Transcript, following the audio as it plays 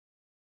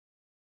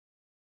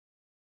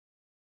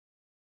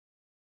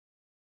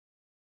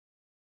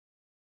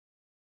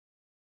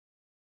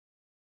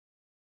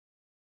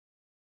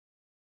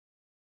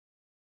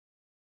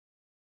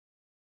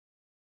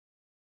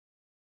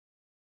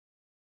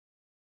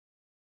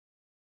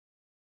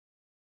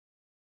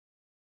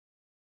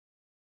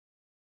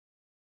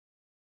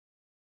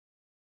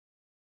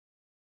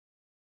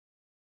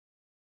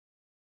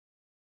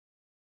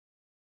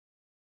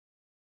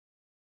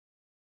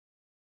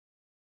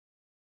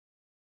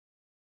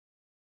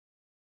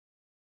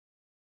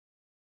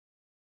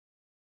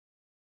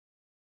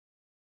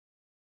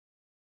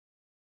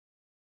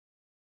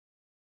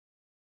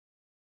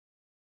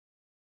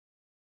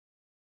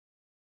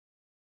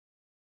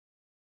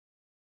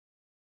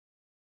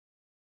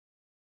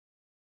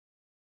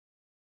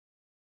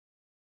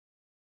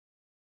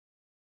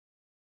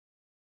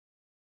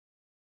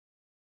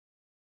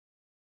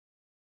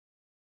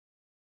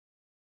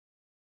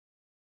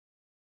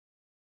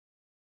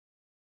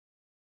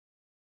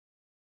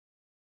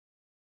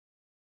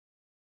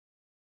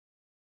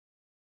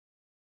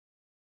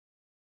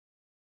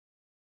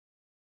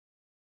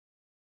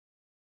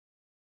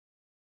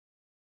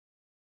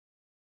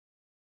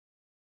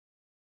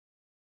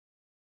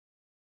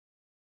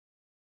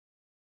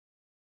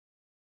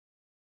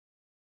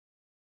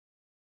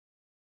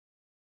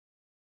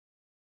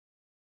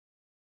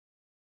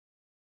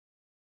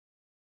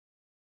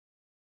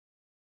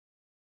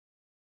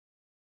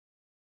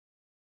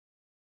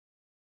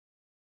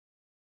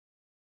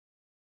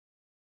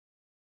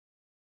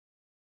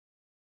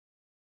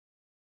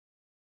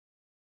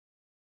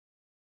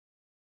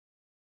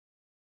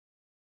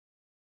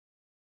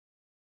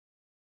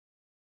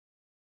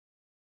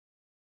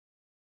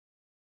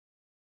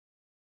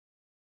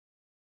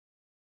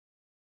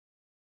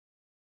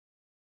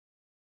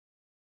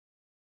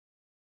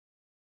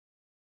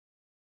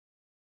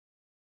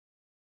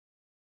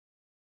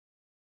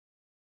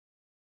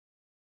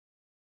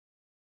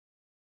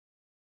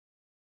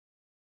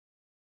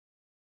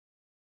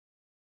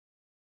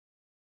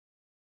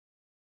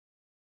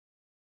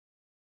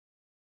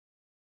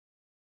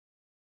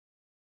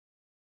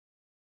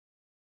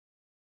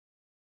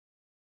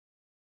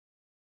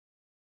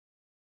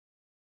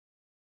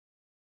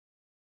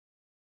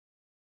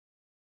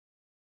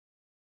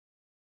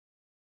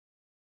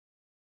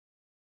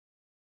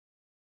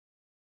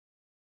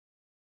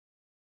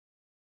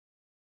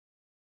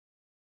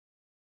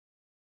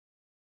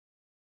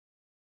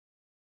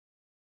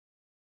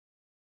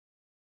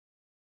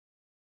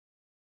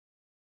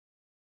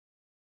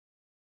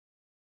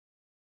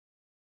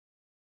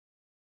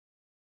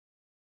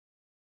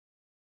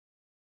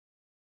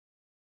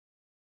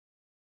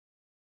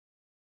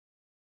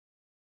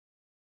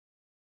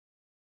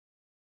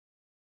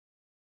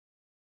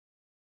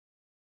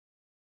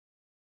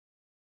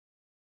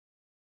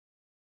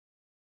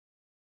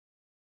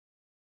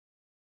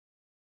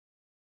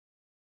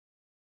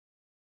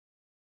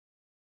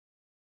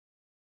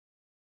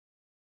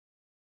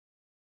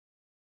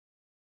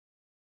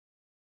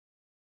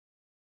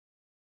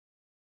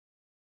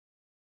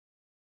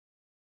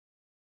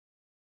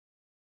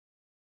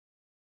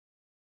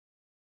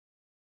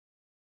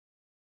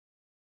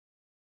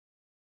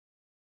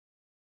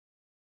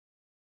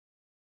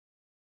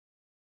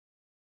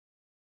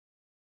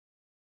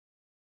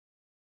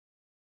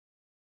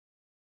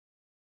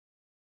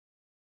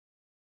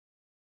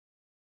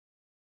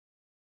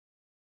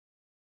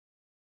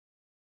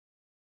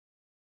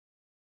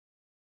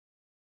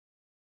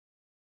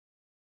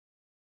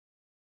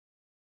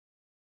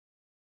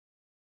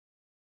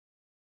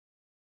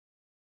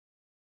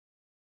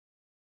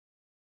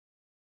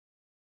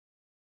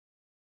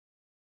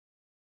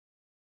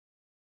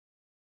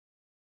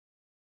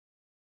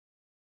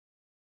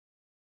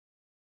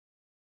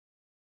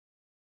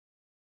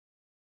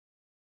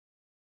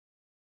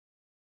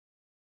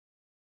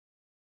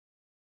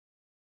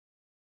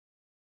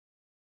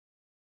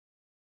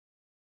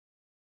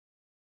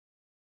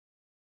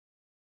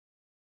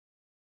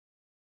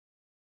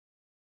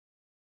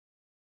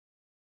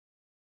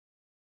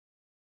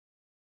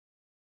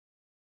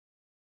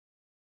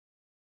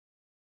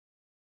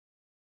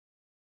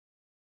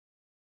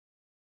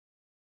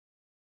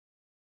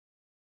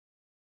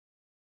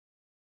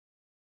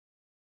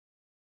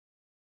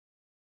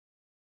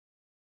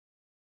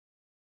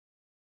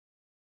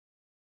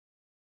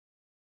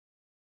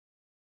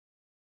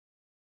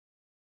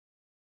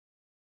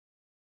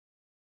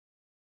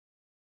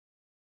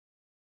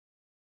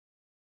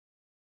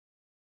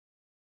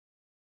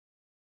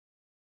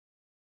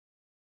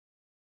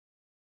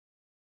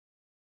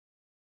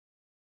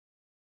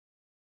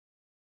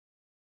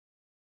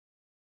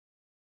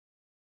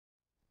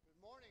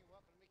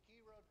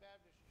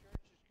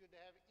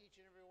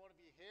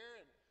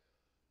here, and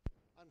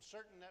I'm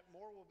certain that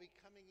more will be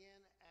coming in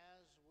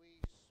as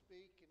we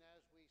speak and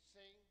as we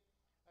sing.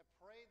 I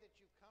pray that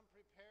you've come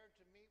prepared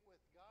to meet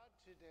with God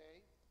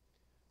today.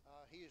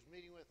 He is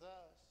meeting with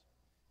us.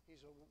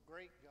 He's a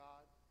great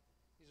God.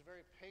 He's a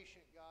very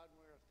patient God, and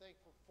we're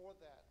thankful for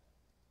that.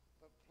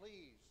 But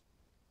please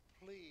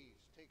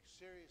take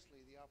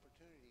seriously the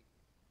opportunity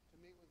to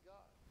meet with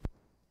God.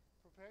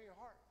 Prepare your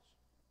hearts.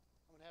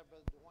 I'm going to have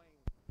Brother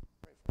Dwayne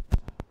pray for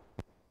us.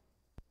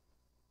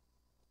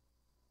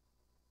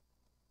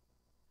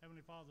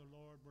 Heavenly Father,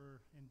 Lord, we're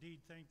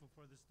indeed thankful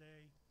for this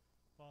day.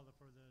 Father,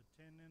 for the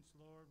attendance,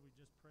 Lord, we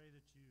just pray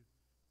that you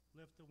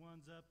lift the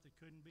ones up that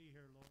couldn't be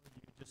here, Lord.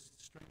 You just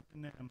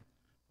strengthen them.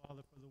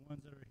 Father, for the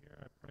ones that are here,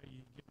 I pray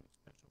you give them a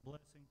special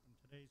blessing from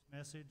today's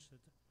message that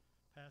the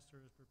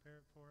pastor has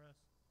prepared for us.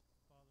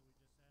 Father, we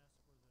just ask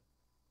for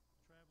the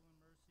traveling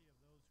mercy of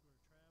those who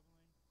are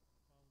traveling.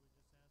 Father, we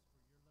just ask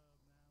for your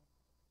love now.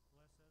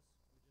 Bless us.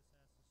 We just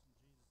ask this in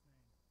Jesus'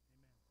 name.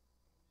 Amen.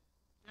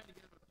 Stand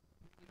together.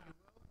 If you will.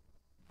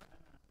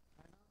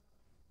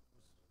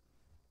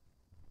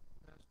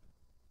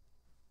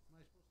 Am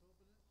I supposed to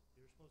open it?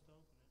 You're supposed to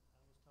open it, I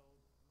was told.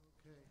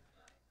 Okay.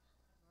 All right.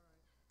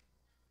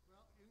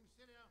 Well, you can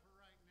sit down for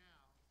right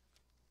now.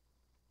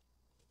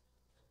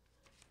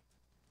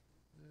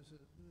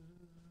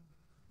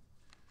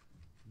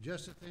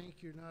 Just to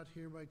think you're not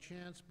here by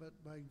chance, but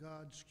by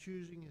God's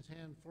choosing. His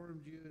hand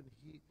formed you, and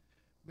He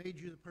made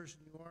you the person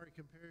you are. He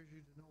compares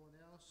you to no one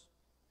else.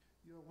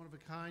 You are one of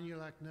a kind. You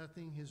lack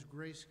nothing. His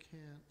grace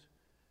can't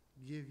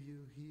give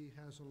you. He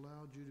has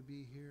allowed you to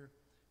be here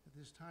at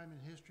this time in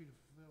history to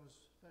fulfill a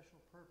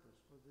special purpose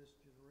for this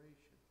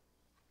generation.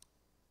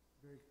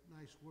 Very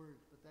nice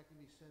words, but that can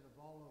be said of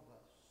all of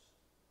us.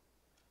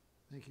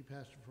 Thank you,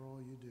 Pastor, for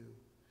all you do.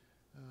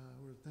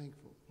 We're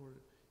thankful for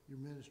your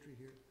ministry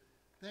here.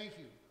 Thank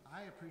you.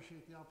 I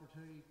appreciate the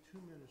opportunity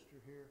to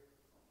minister here,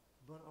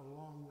 but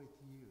along with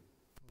you,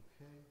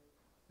 okay?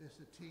 It's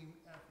a team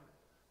effort.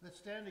 Let's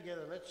stand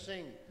together. Let's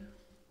sing.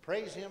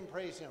 Praise Him,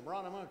 praise Him.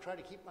 Ron, I'm going to try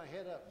to keep my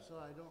head up so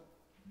I don't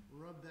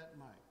rub that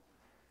mic.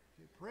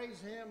 Okay,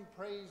 praise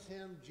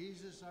Him,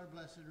 Jesus, our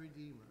blessed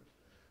Redeemer.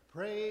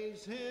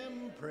 Praise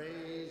Him,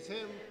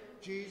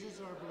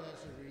 Jesus, our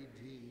blessed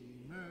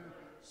Redeemer.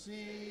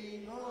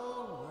 Sing,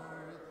 O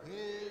earth,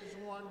 His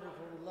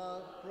wonderful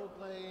love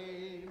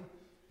proclaim.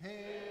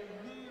 Hail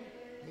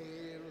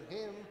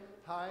Him,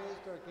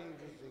 highest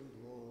archangels in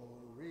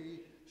glory,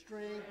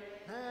 strength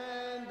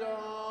and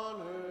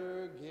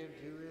honor give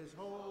to His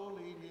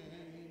holy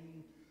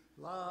name.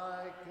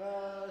 Like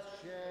a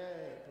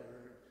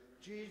shepherd,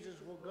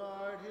 Jesus will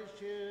guard His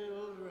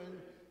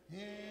children.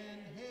 In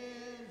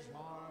His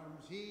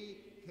arms He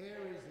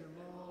carries them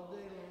all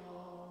day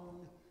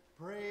long.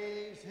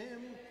 Praise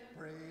Him,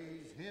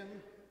 praise Him.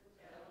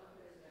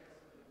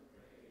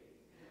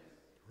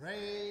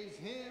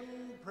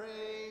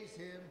 Praise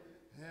Him,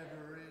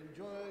 ever in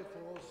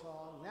joyful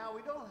song. Now,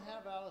 we don't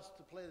have Alice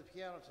to play the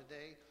piano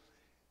today,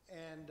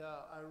 and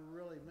I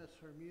really miss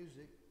her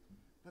music,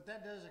 but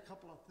that does a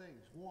couple of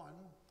things. One,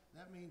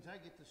 that means I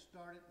get to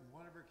start it in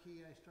whatever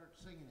key I start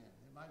singing in.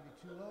 It might be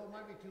too low, it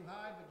might be too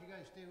high, but you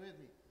guys stay with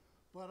me.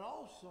 But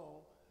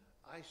also,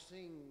 I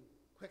sing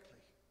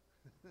quickly.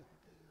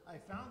 I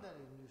found that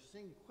when you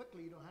sing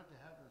quickly, you don't have to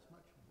have as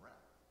much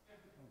breath.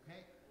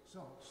 Okay?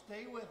 So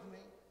stay with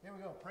me. Here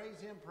we go. Praise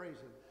Him, praise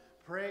Him.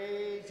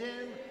 Praise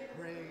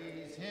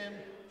Him,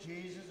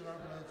 Jesus, our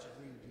blessed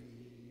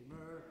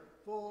Redeemer.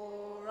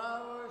 For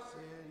our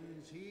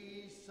sins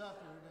He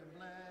suffered and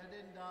bled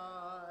and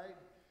died.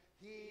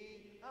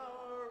 He,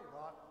 our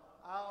rock,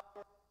 our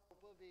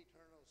hope of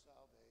eternal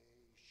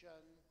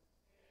salvation.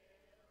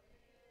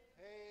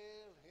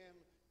 Hail Him,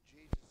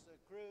 Jesus the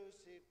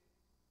crucified.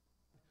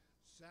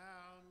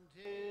 Sound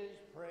His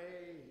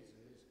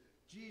praises,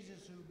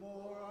 Jesus who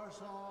bore our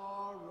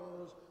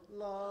sorrows,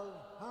 love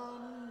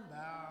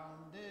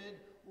unbounded,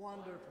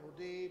 wonderful,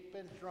 deep,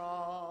 and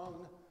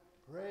strong.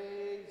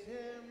 Praise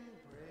Him,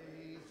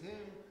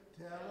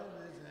 tell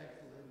of His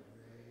excellent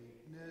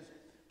greatness.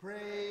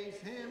 Praise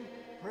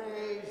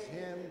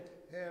Him,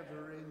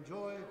 ever in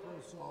joyful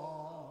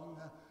song.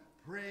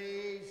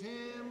 Praise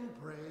Him,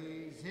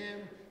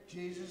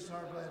 Jesus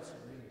our blessed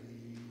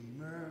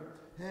Redeemer.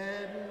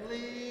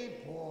 Heavenly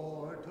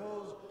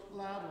portals,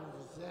 loud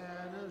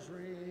hosannas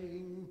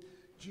ring.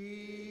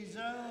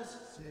 Jesus,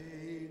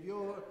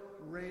 Savior,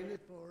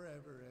 reigneth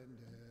forever and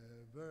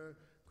ever.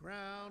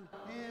 Crown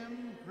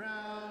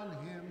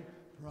Him,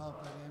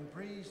 prophet and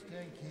priest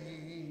and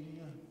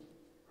king.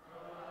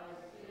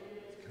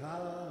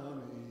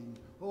 Coming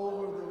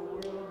over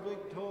the world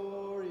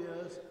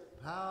victorious,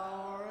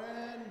 power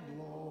and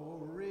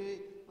glory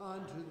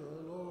unto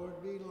the Lord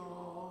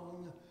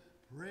belong.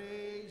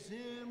 Praise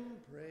Him,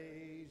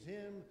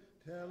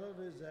 tell of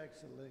His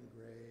excellent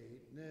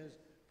greatness.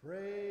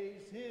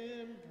 Praise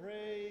Him,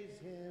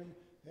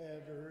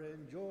 ever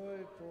in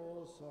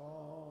joyful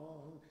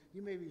song.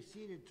 You may be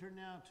seated. Turn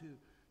now to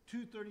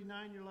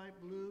 239, your light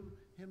blue.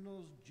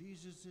 Hymnals,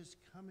 Jesus is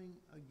coming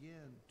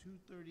again.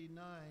 239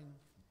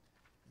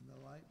 in the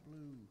light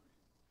blue.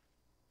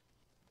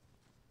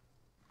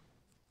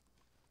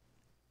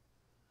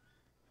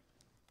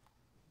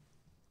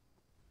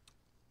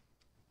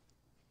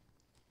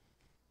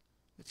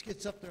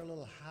 gets up there a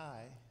little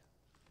high,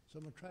 so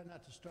I'm going to try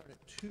not to start it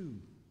too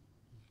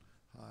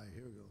high.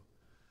 Here we go.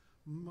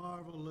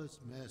 Marvelous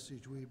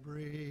message we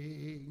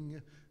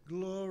bring,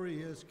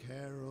 glorious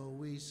carol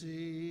we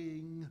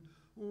sing,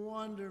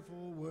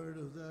 wonderful word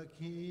of the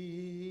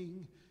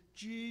King.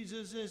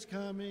 Jesus is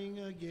coming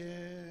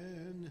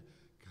again,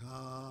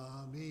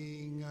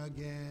 coming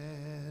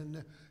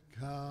again,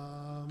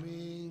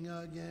 coming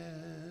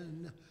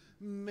again.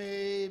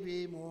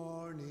 Maybe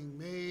morning,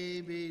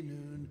 maybe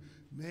noon,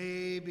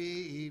 maybe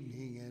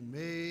evening, and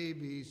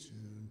maybe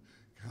soon.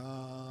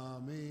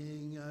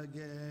 Coming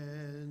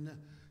again,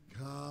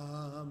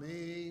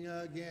 coming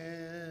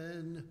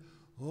again.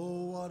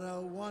 Oh, what a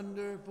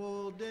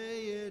wonderful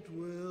day it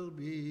will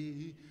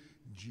be.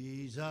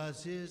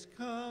 Jesus is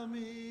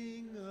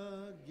coming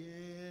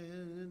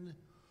again.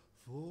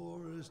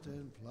 Forest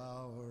and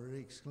flower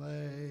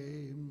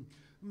exclaim,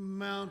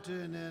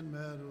 mountain and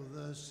meadow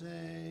the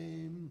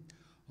same.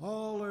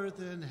 All earth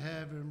and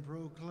heaven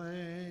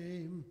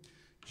proclaim,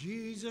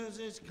 Jesus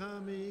is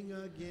coming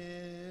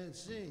again.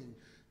 Sing,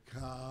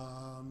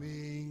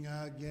 coming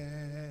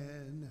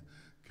again,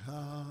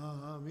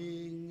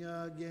 coming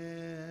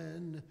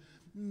again.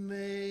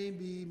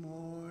 Maybe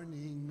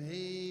morning,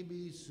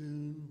 maybe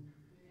soon,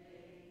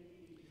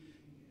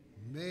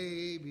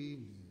 maybe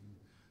noon.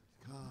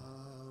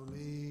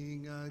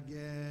 Coming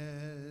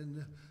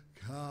again,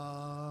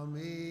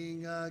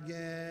 coming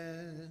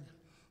again.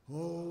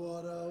 Oh,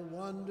 what a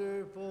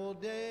wonderful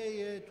day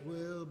it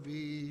will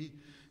be.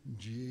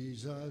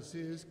 Jesus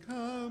is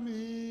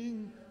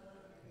coming.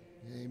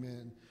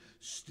 Amen.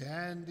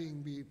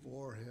 Standing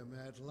before him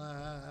at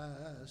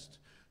last,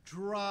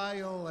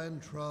 trial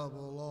and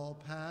trouble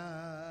all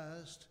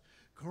past,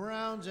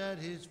 crowns at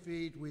his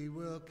feet we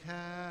will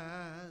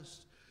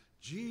cast.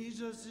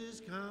 Jesus is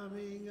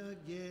coming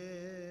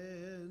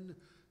again,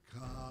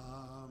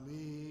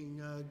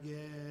 coming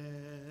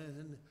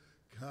again,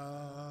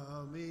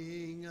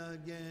 coming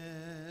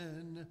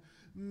again.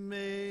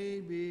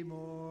 Maybe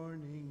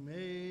morning,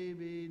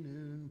 maybe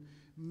noon,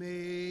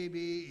 maybe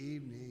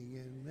evening,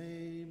 and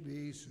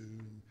maybe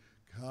soon.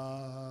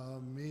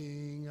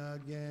 Coming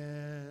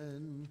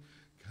again,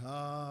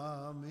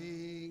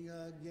 coming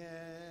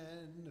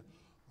again.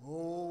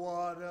 Oh,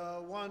 what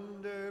a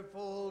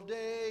wonderful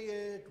day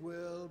it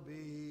will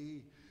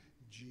be.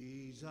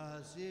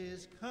 Jesus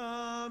is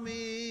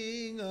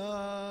coming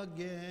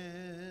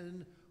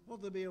again. Oh,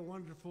 there'll be a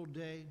wonderful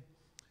day.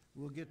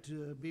 We'll get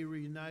to be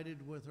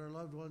reunited with our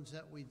loved ones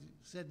that we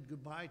said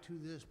goodbye to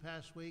this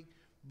past week.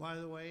 By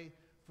the way,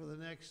 for the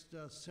next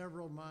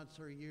several months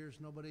or years,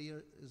 nobody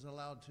is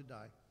allowed to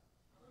die.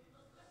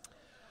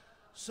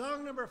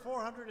 Song number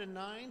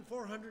 409,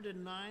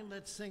 409,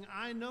 let's sing,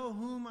 I Know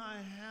Whom I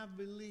Have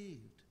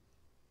Believed.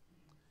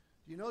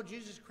 Do you know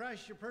Jesus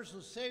Christ, your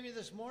personal Savior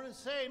this morning?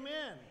 Say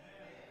amen.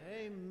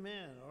 Amen.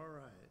 Amen. All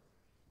right.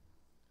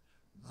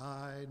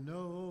 I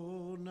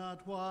know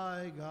not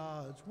why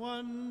God's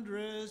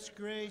wondrous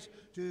grace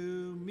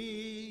to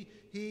me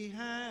he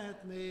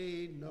hath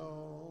made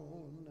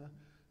known,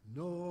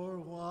 nor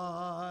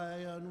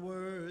why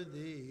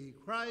unworthy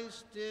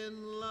Christ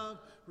in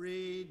love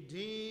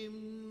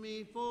redeemed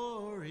me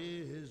for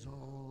his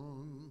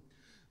own.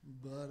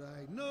 But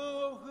I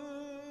know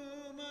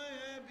whom I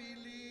have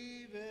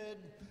believed,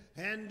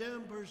 and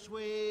am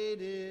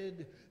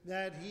persuaded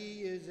that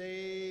he is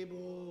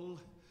able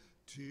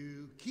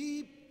to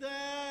keep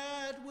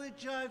that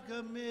which I've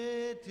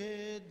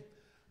committed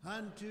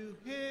unto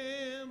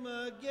him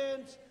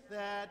against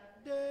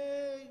that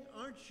day.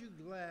 Aren't you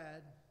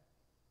glad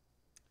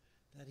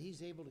that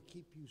he's able to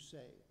keep you safe?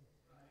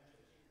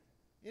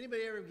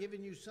 Anybody ever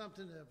given you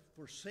something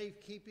for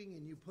safekeeping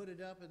and you put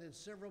it up and then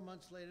several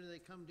months later they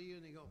come to you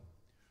and they go,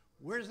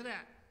 where's it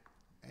at?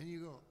 And you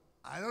go,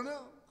 I don't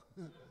know,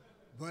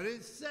 but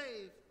it's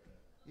safe.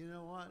 You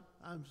know what?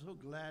 I'm so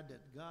glad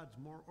that God's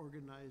more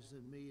organized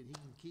than me and he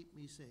can keep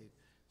me safe.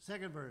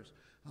 Second verse.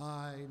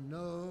 I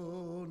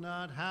know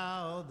not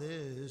how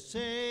this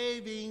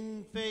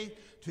saving faith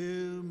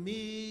to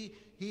me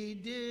he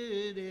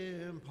did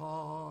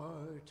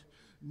impart,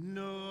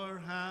 nor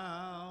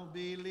how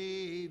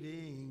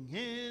believing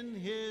in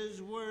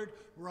his word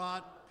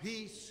wrought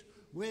peace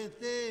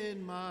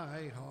within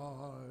my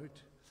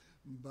heart.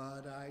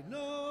 But I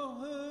know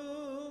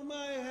whom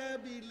I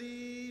have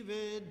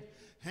believed,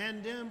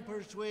 and am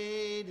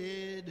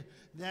persuaded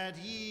that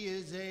he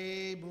is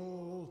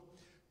able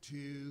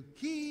to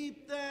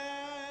keep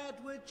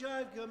that which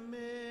I've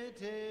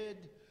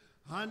committed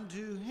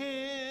unto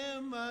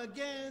him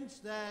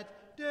against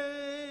that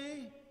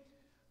day.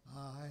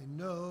 I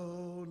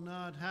know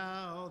not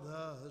how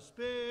the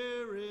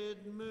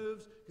Spirit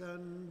moves,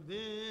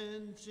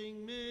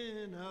 convincing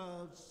men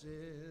of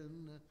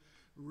sin,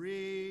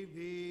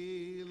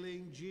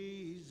 revealing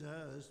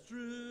Jesus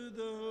through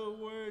the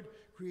Word,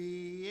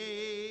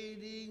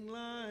 creating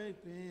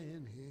life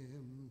in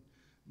him.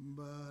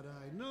 But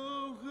I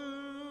know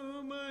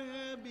whom I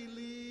have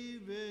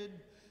believed,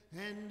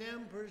 and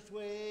am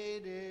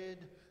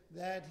persuaded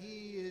that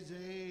he is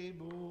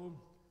able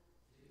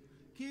to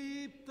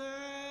keep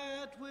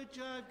that which which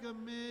I've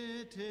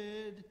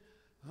committed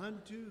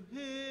unto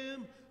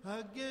him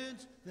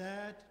against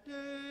that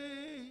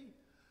day.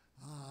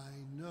 I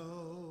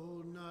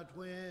know not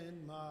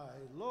when my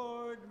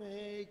Lord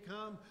may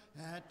come,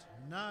 at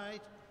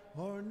night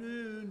or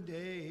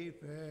noonday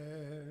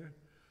fair,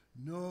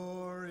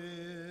 nor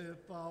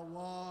if I'll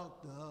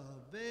walk the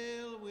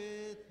vale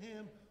with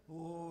him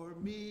or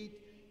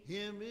meet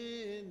him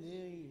in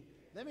the...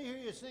 Let me hear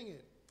you sing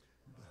it.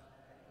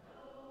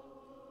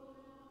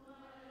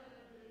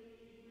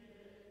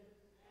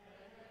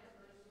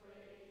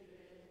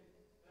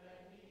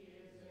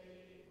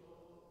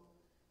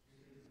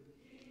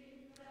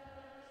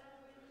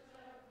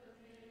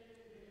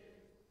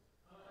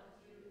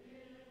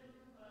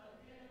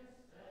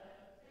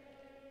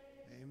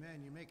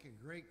 Amen. You make a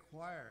great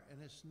choir,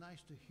 and it's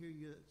nice to hear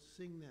you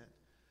sing that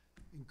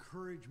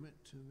encouragement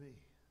to me.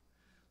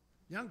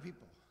 Young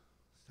people,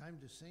 it's time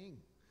to sing.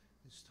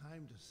 It's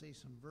time to say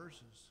some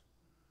verses.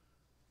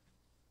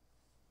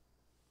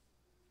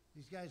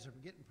 These guys are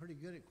getting pretty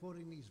good at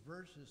quoting these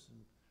verses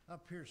and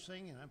up here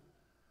singing.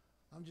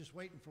 I'm just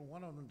waiting for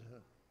one of them to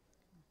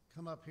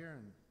come up here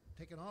and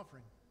take an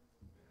offering.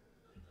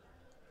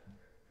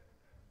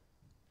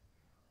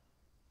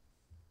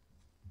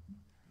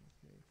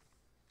 Okay.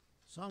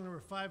 Song number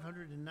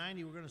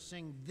 590, we're going to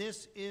sing,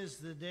 This Is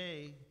the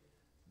Day.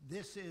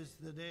 This is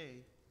the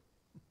day.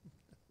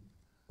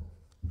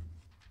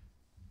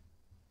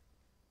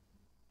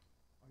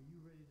 Are you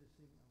ready to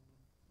sing?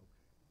 Okay.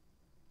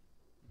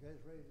 You guys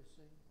ready to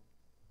sing?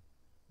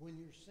 When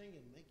you're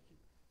singing,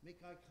 make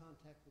eye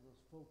contact with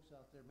those folks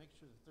out there. Make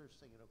sure that they're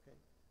singing, okay?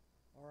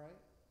 All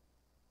right?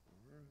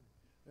 All right.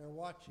 They're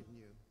watching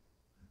you.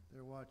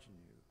 They're watching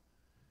you.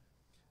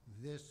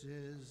 This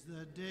is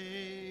the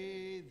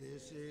day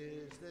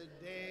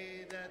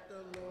that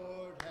the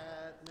Lord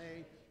hath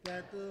made,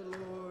 that the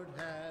Lord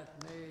hath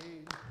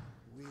made.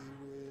 We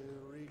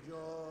will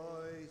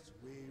rejoice,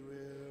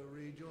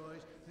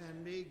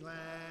 and be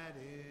glad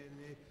in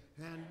it,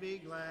 and be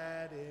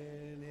glad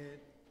in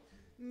it.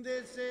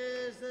 This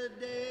is the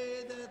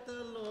day that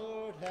the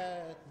Lord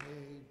hath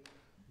made.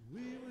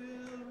 We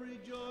will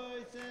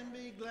rejoice and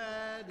be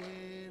glad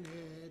in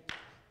it.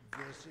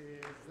 This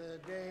is the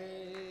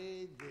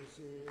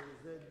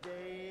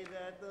day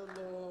that the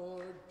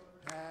Lord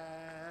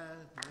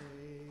hath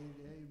made.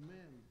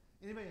 Amen.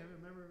 Anybody have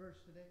a memory verse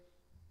today?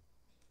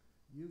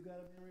 You got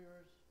a memory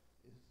verse?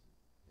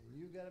 And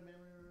you got a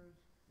memory verse?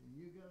 And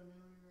you got a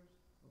memory verse?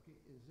 Okay,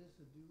 is this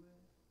a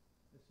duet?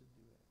 This is a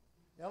duet.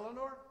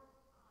 Eleanor?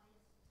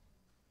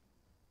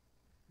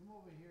 Come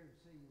over here and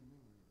say your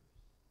memory verse.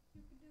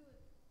 You can do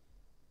it.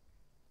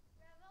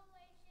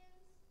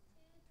 Revelations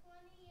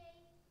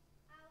 2:28.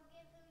 I'll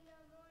give him the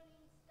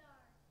morning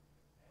star.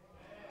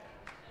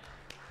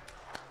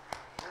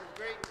 Well,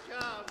 great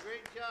job,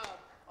 great job.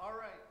 All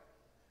right.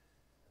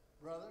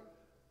 Brother?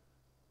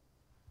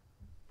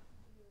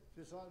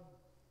 Is this on?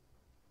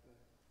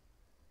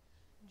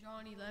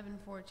 John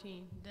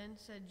 11:14. Then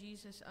said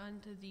Jesus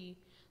unto thee,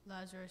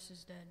 Lazarus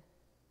is dead.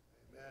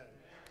 Amen.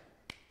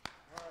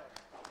 All right.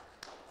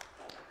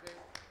 Okay.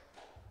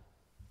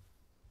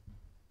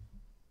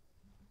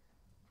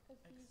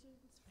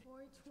 Ephesians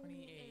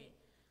 4:28.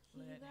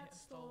 He that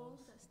stole,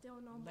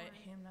 steal no more. Let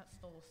him that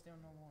stole steal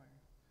no more.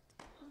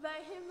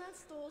 Let him that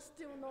stole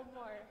steal no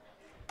more.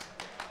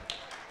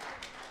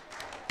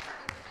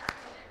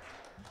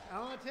 I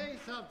want to tell you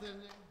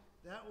something.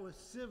 That was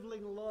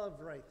sibling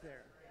love right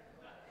there.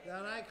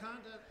 That eye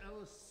contact, that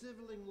was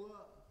sibling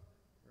love,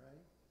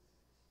 right?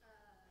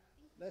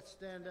 Let's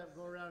stand up,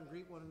 go around, and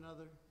greet one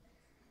another.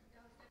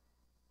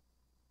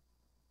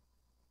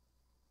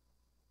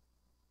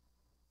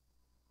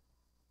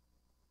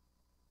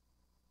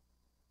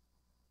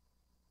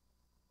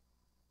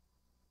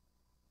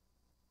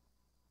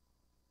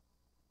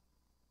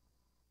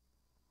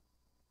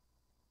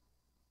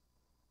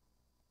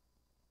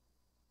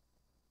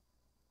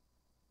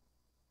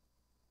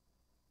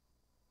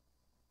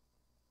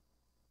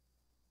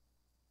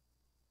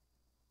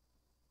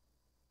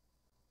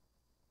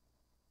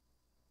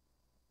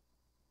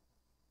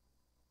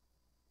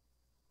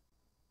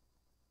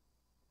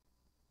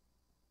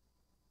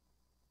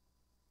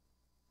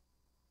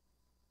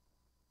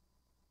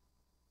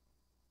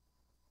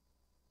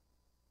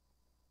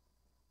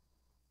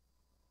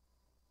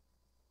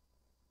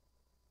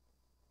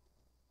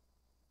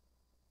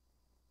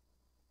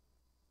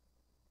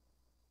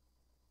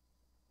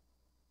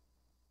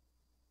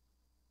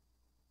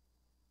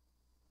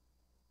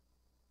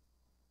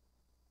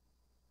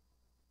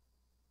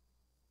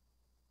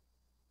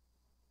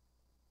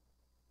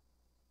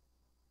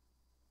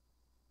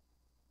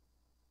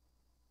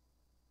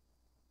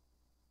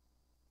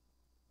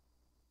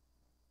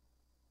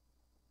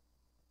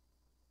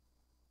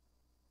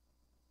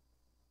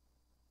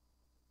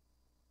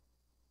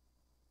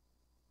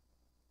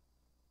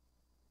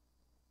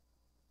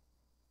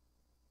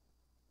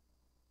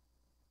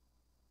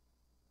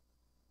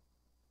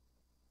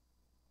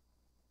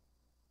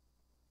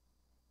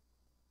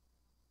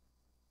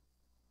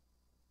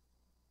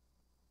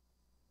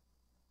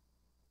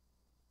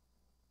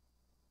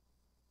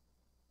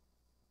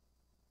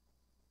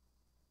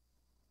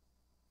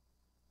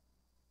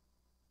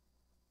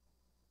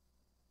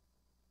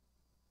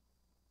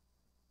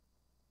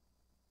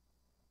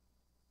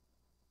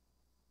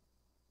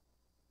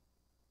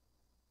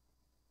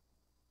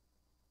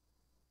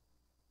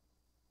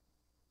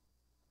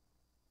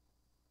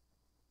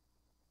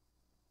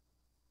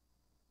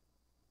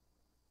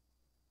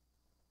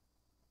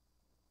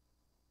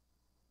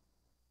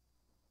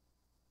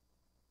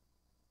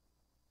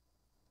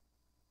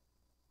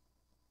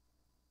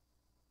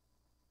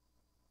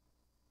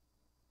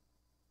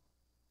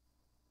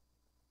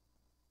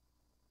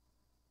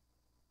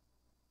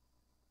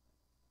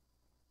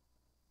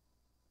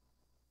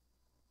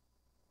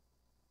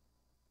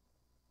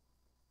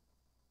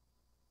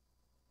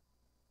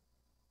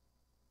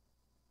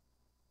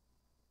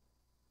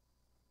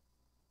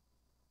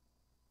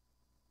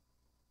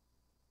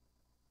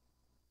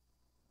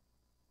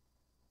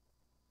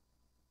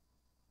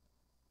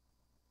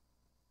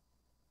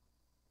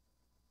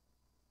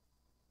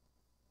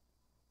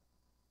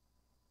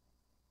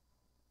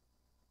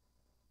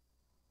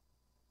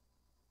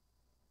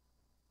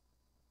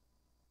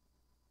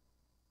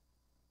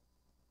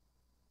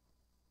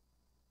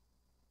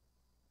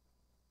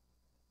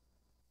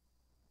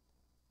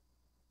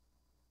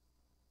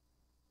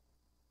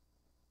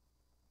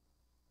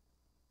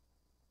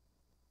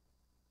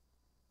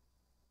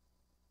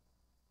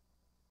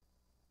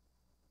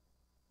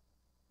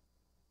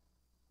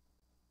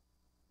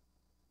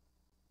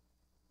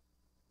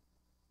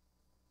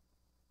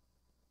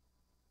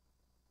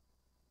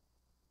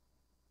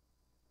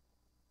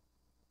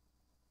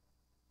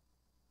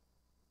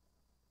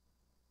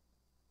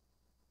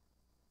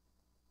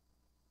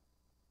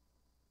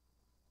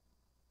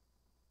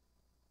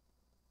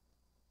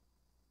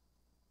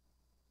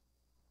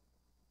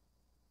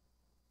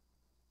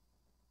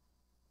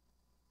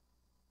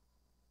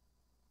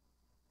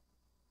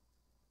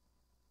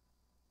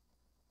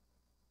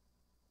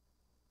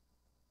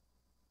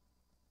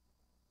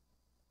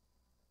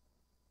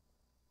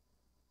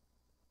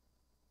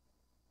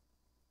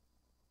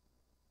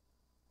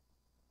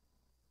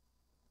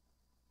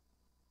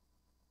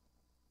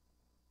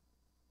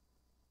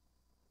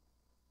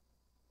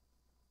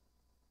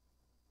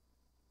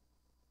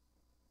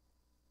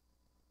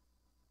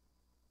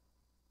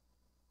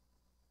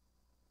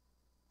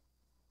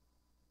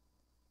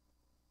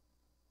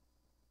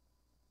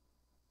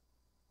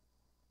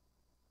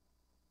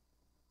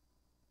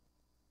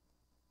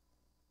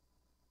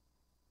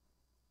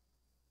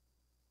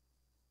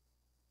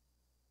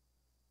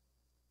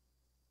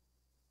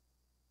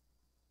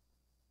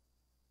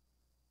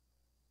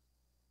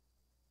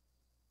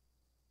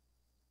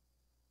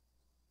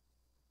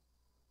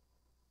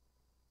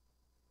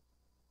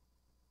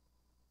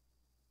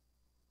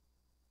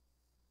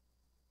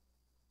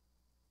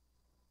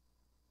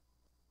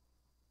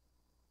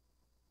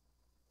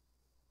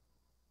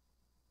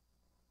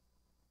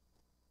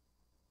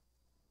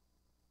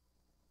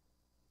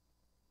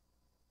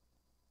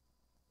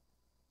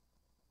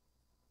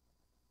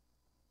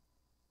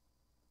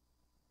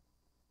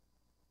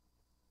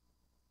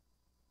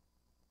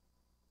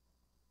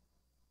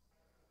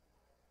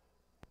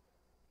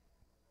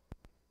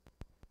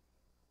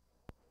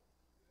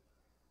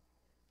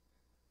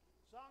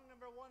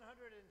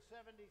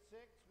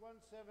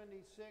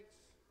 176,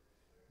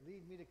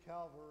 lead me to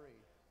Calvary.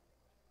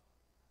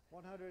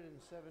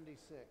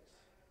 176.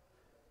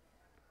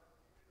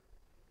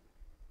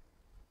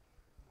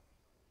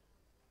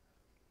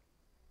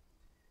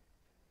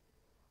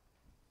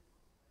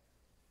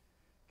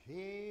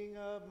 King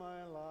of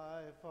my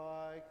life,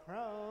 I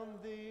crown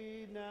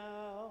thee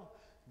now,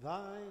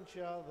 thine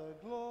shall the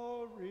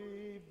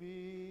glory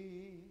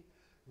be.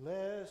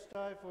 Lest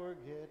I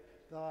forget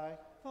thy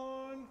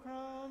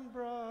thorn-crowned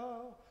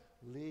brow,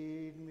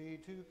 lead me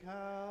to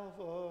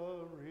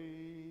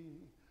Calvary.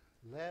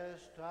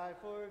 Lest I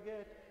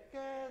forget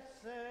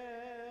Gethsemane,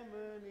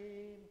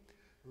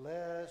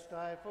 lest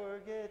I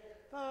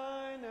forget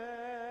thine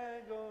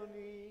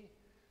agony,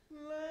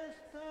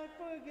 lest I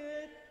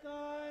forget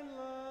thy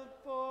love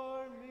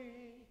for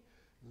me,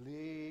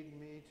 lead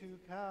me to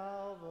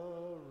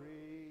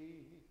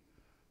Calvary.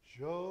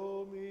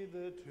 Show me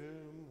the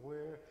tomb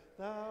where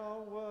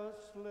thou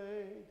wast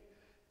laid,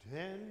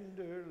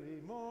 tenderly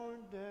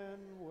mourned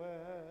and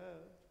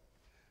wept.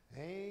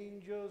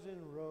 Angels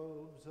in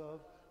robes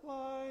of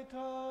light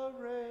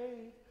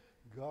arrayed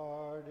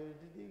guarded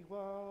thee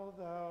while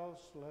thou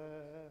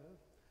slept.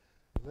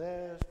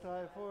 Lest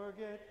I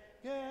forget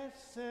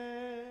Gethsemane,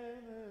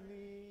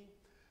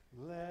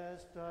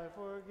 lest I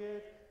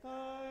forget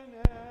thine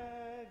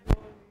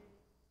agony,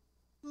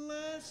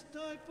 lest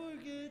I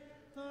forget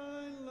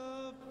thy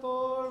love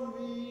for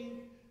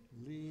me,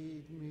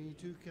 lead me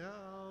to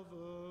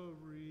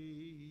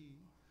Calvary.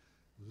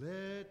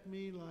 Let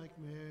me, like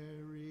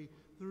Mary,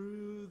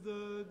 through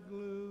the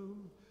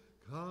gloom,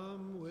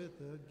 come with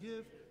a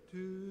gift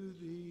to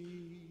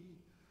thee.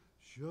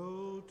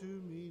 Show to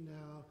me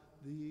now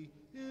the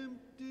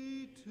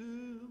empty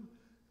tomb,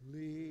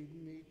 lead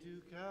me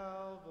to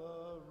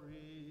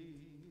Calvary.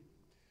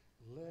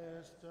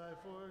 Lest I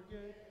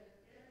forget,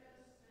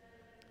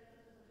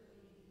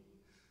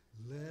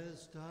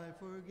 lest I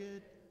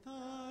forget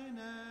thine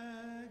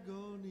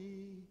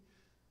agony,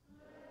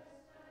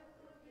 lest I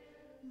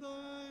forget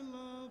thy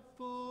love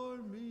for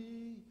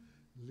me,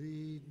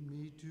 lead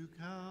me to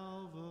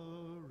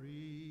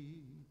Calvary.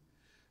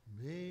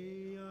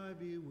 May I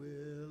be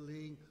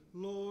willing,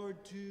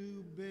 Lord,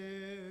 to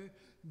bear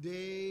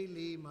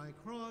daily my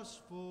cross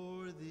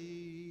for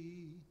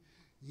thee,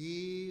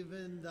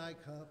 even thy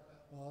cup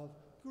of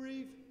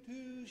grief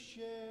to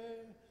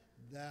share.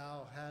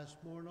 Thou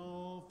hast borne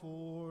all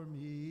for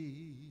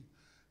me.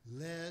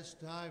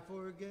 Lest I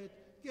forget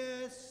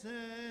Gethsemane,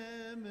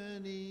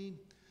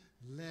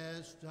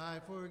 lest I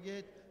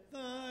forget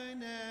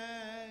thine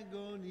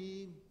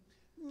agony,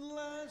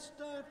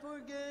 lest I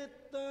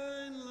forget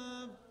thine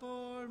love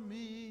for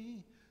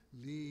me,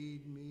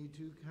 lead me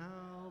to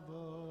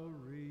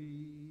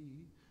Calvary.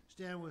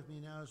 Stand with me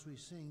now as we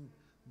sing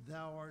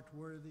Thou Art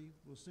Worthy.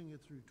 We'll sing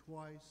it through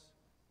twice.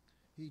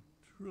 He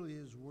truly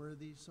is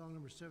worthy. Song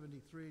number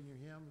 73 in your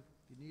hymn,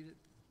 if you need it.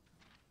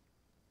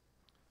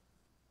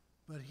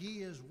 But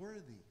he is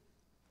worthy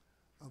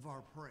of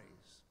our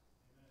praise.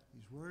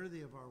 He's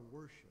worthy of our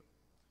worship.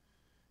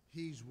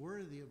 He's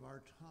worthy of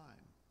our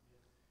time.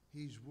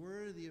 He's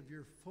worthy of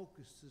your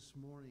focus this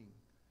morning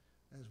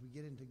as we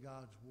get into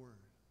God's word.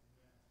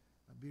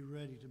 Be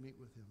ready to meet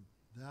with him.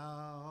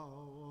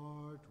 Thou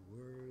art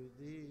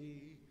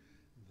worthy,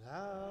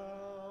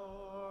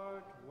 thou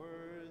art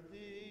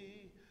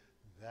worthy,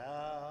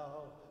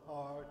 thou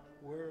art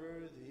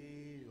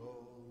worthy,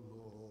 O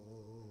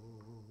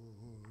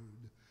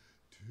Lord,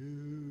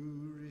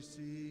 to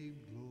receive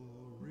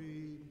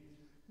glory,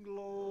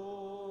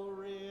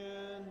 glory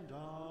and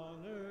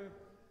honor,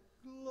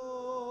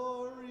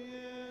 glory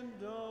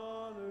and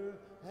honor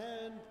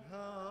and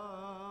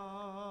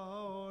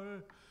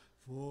power.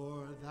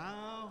 For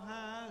thou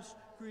hast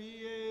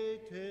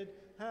created,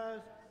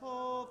 hast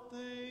all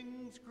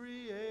things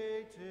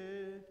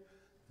created.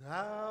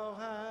 Thou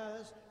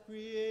hast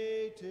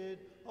created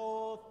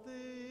all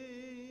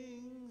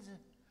things,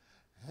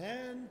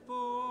 and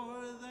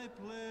for thy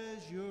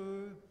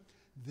pleasure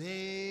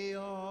they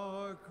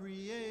are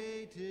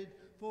created.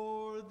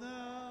 For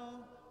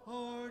thou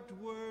art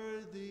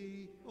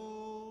worthy,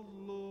 O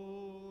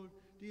Lord.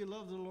 Do you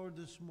love the Lord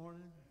this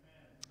morning?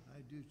 Amen.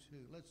 I do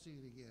too. Let's sing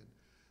it again.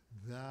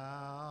 Thou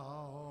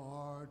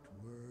art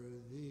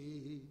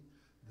worthy,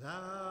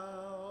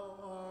 thou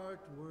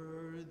art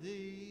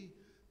worthy,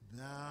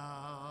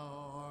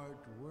 thou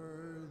art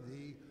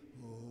worthy,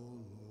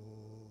 O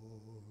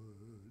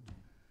Lord,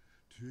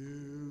 to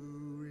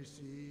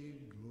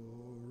receive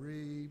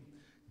glory,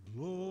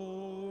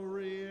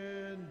 glory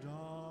and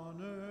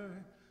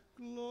honor,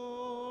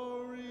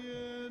 glory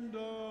and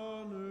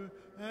honor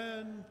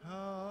and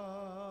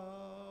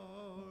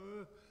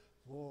power.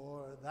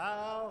 For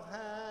thou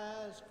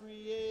hast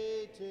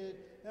created,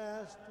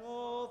 hast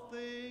all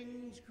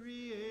things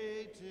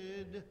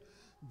created.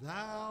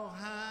 Thou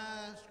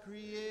hast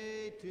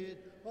created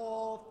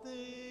all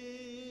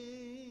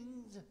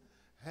things,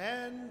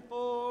 and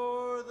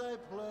for thy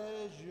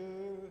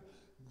pleasure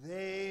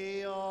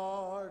they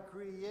are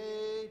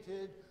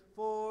created.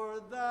 For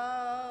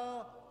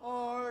thou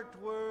art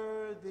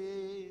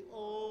worthy,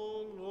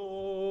 O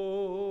Lord.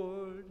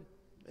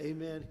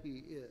 than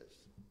he is.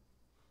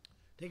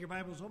 Take your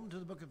Bibles, open to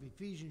the book of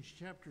Ephesians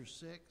chapter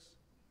 6.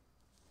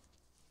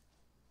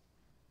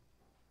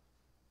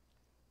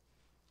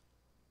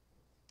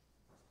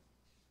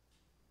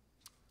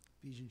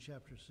 Ephesians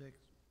chapter 6.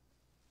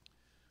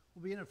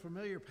 We'll be in a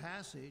familiar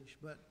passage,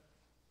 but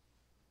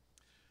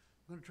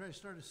I'm going to try to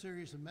start a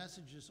series of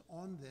messages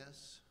on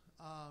this.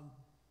 I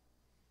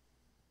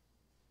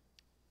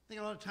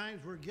think a lot of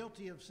times we're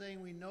guilty of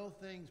saying we know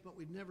things, but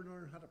we never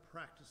learn how to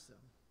practice them.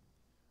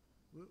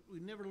 We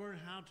never learn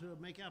how to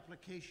make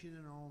application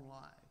in our own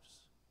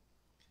lives.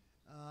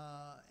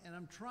 And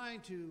I'm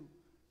trying to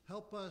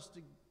help us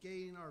to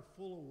gain our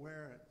full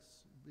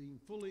awareness, being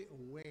fully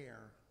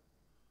aware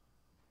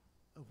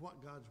of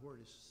what God's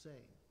Word is saying.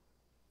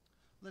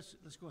 Let's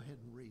go ahead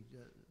and read.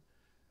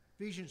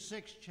 Ephesians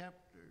 6,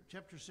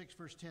 chapter 6,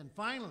 verse 10.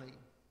 Finally,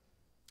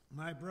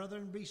 my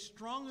brethren, be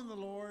strong in the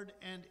Lord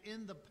and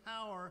in the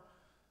power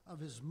of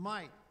his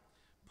might.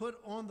 Put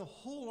on the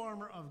whole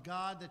armor of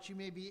God, that you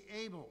may be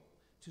able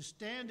to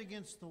stand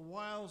against the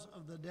wiles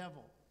of the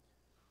devil.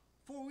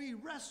 For we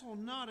wrestle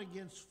not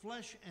against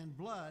flesh and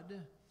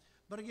blood,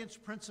 but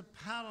against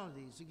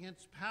principalities,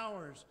 against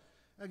powers,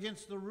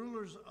 against the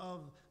rulers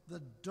of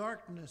the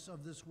darkness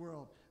of this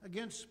world,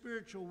 against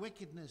spiritual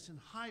wickedness in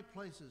high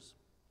places.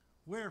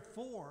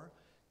 Wherefore,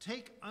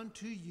 take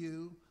unto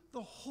you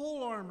the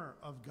whole armor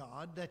of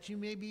God, that you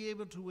may be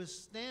able to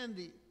withstand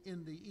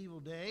in the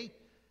evil day,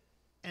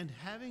 and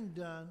having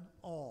done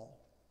all,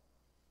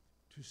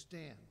 to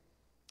stand.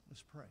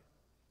 Let's pray.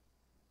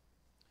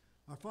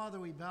 Our Father,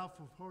 we bow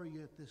before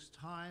you at this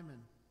time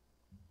and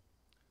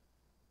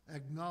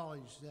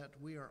acknowledge that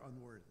we are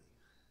unworthy.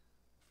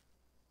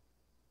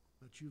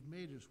 But you've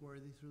made us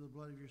worthy through the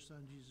blood of your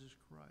Son, Jesus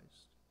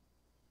Christ.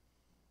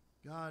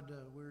 God,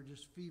 we're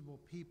just feeble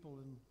people,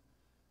 and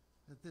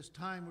at this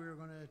time we are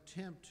going to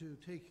attempt to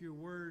take your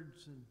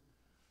words and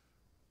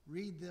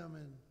read them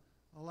and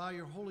allow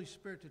your Holy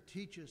Spirit to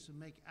teach us and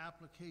make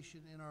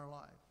application in our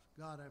life.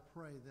 God, I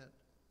pray that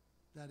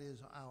that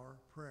is our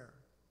prayer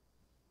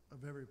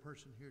of every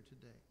person here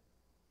today.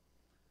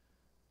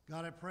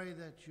 God, I pray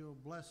that you'll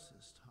bless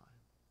this time.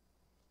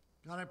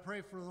 God, I pray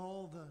for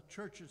all the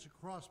churches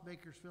across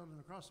Bakersfield and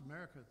across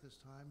America at this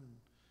time,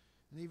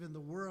 and even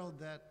the world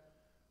that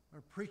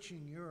are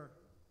preaching your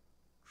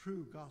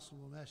true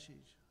gospel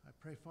message. I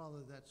pray,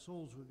 Father, that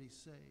souls would be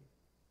saved,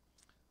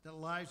 that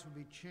lives would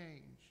be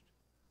changed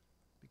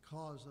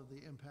because of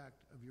the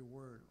impact of your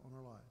word on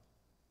our life.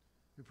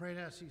 We pray and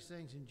ask these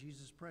things in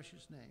Jesus'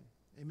 precious name.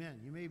 Amen.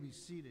 You may be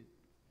seated.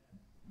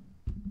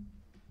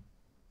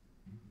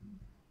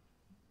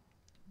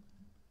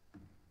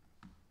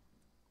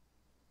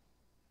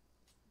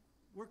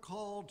 We're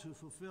called to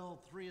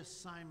fulfill 3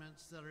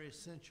 assignments that are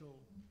essential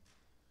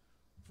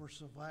for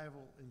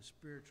survival in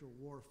spiritual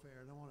warfare.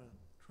 And I want to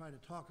try to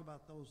talk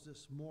about those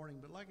this morning.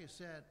 But like I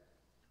said,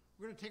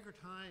 we're going to take our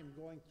time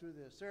going through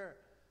this.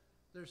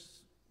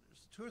 There's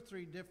 2 or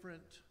 3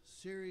 different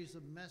series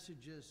of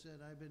messages that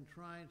I've been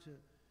trying to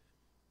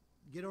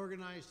get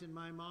organized in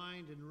my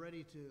mind and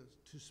ready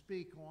to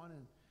speak on.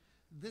 And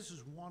this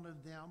is one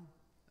of them.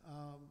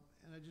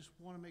 And I just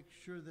want to make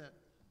sure that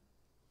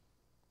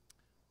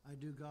I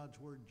do God's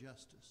word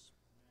justice.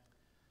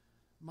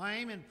 My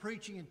aim in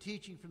preaching and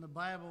teaching from the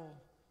Bible,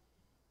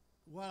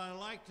 while I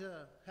like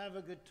to have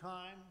a good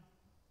time,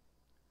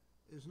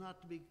 is not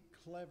to be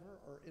clever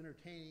or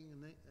entertaining.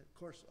 And of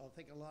course, I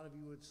think a lot of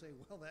you would say,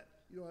 well, that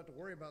you don't have to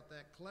worry about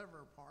that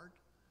clever part,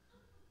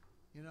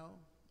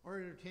 or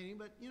entertaining.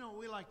 But,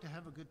 we like to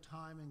have a good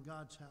time in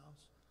God's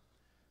house.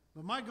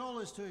 But my goal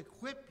is to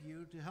equip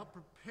you, to help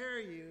prepare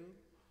you,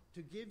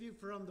 to give you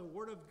from the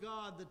Word of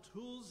God the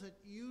tools that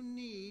you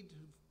need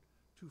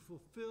to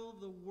fulfill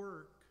the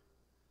work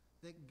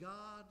that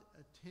God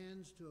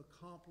intends to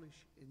accomplish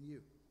in you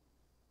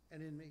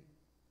and in me.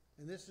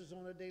 And this is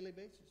on a daily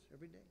basis,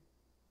 every day.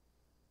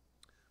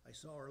 I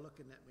saw her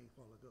looking at me a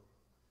while ago.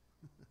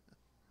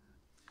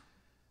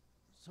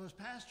 So as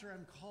pastor,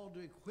 I'm called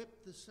to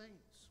equip the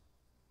saints.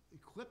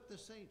 Equip the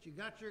saints. You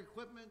got your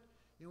equipment.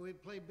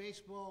 We'd play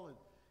baseball,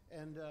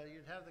 and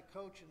you'd have the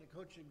coach, and the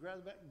coach would grab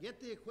the bag.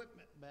 Get the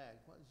equipment bag.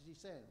 What was he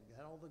saying? It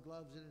had all the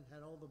gloves in it,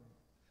 had all the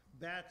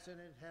bats in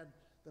it, had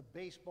the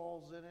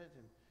baseballs in it,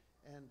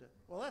 and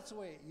well, that's the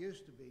way it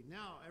used to be.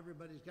 Now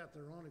everybody's got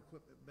their own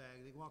equipment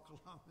bag. They walk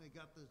along, they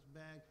got this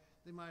bag.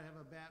 They might have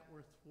a bat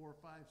worth $400,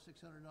 $500,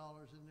 $600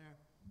 in there.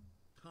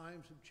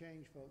 Times have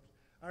changed, folks.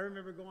 I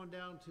remember going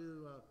down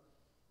to,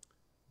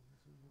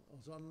 I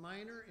was on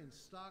minor in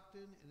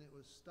Stockton, and it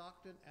was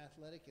Stockton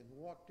Athletic, and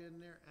walked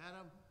in there,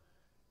 Adam,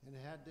 and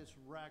it had this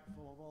rack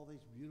full of all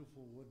these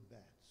beautiful wood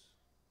bats.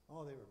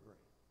 Oh, they were great.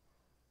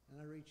 And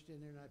I reached in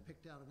there and I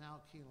picked out an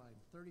alkaline,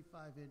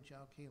 35-inch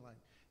alkaline,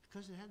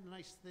 because it had a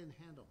nice thin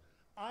handle.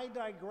 I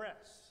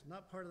digress,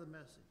 not part of the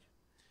message.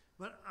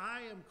 But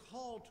I am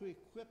called to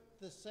equip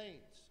the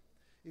saints.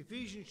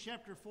 Ephesians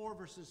chapter 4,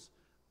 verses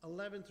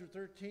 11 through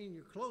 13.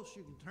 You're close,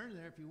 you can turn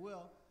there if you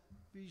will.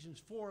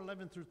 Ephesians 4,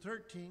 11 through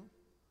 13.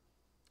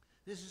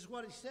 This is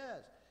what he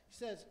says. He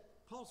says,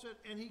 Paul said,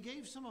 and he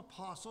gave some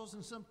apostles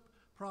and some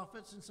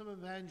prophets and some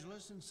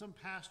evangelists and some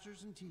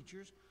pastors and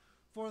teachers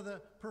for the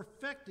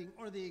perfecting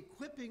or the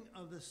equipping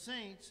of the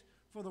saints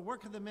for the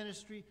work of the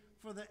ministry,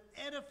 for the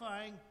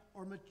edifying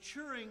or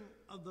maturing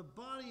of the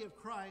body of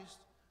Christ.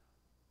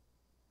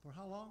 For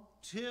how long?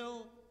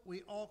 Till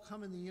we all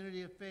come in the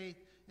unity of faith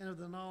and of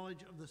the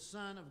knowledge of the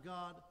Son of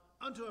God,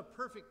 unto a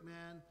perfect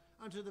man,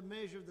 unto the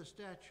measure of the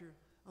stature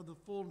of the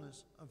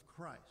fullness of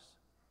Christ.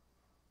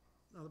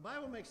 Now, the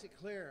Bible makes it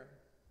clear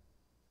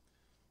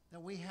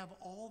that we have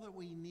all that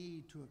we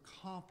need to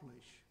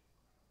accomplish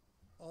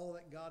all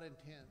that God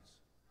intends.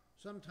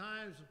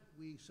 Sometimes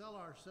we sell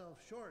ourselves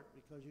short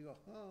because you go,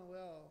 oh,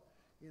 well,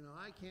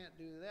 I can't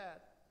do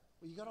that.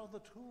 Well, you got all the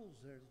tools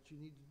there that you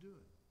need to do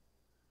it.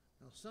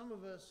 Now, some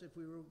of us, if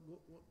we were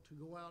to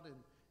go out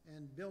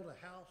and build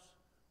a house,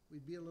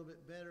 we'd be a little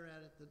bit better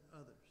at it than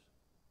others.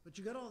 But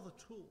you got all the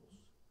tools,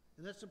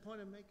 and that's the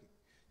point I'm making.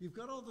 You've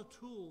got all the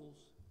tools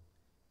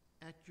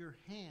at your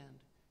hand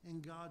in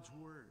God's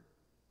Word.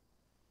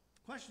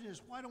 The question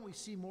is, why don't we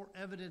see more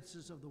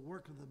evidences of the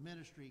work of the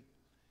ministry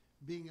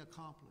being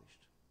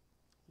accomplished?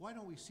 Why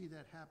don't we see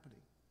that happening?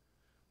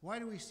 Why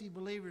do we see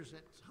believers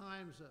at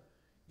times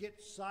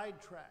get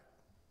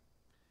sidetracked?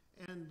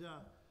 And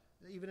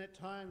even at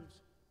times,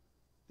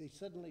 they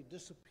suddenly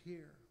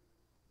disappear.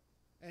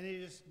 And they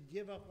just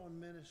give up on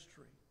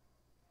ministry.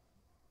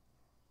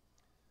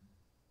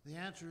 The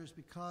answer is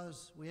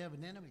because we have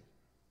an enemy.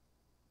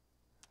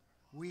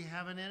 We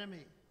have an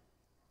enemy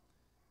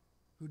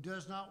who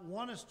does not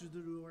want us to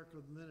do the work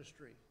of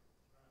ministry.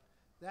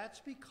 That's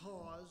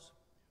because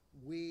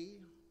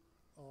we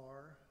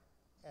are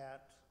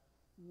at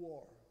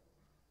war.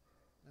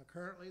 Now,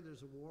 currently,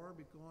 there's a war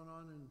going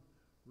on in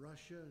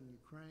Russia and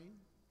Ukraine.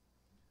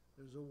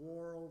 There's a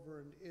war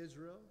over in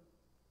Israel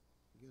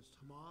against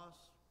Hamas,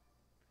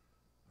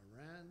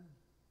 Iran.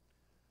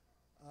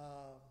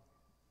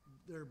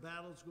 There are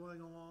battles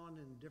going on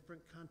in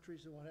different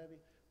countries and what have you.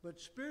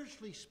 But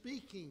spiritually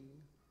speaking,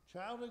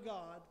 child of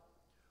God,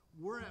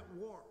 we're at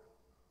war.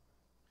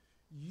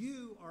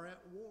 You are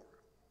at war.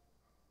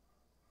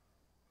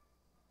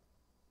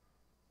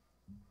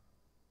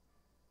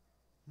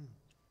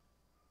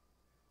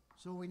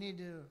 So we need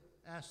to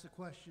ask the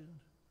question,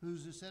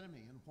 who's this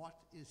enemy and what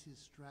is his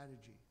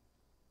strategy?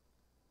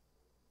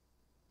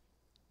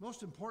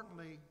 Most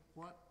importantly,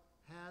 what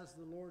has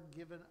the Lord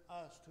given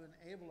us to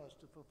enable us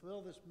to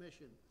fulfill this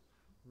mission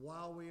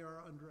while we are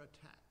under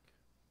attack?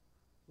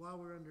 While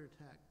we're under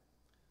attack.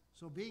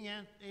 So being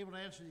able to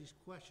answer these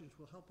questions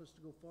will help us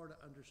to go far to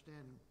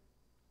understand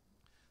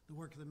the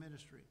work of the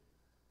ministry.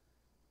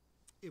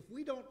 If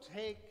we don't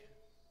take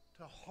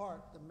to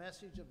heart the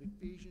message of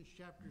Ephesians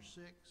chapter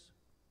 6,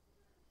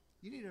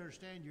 you need to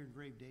understand you're in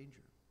grave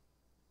danger.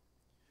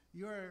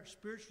 You are,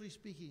 spiritually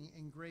speaking,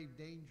 in grave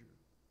danger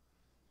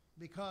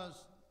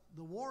because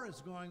the war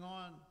is going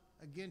on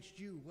against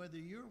you, whether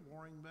you're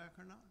warring back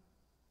or not.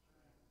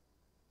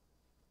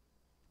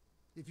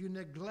 If you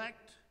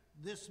neglect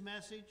this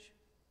message,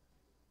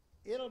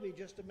 it'll be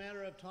just a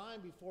matter of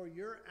time before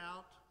you're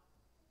out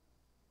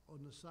on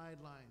the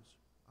sidelines,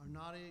 are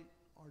not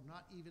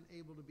even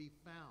able to be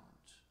found.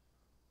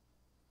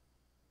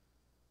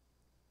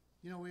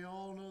 We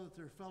all know that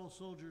there are fellow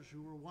soldiers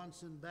who were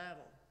once in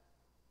battle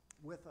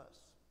with us.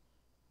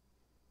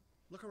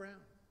 Look around.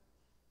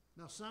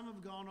 Now, some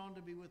have gone on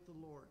to be with the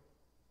Lord,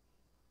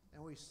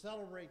 and we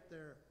celebrate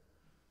their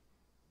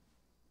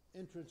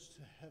entrance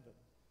to heaven.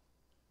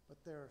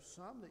 But there are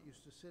some that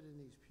used to sit in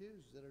these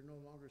pews that are no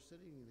longer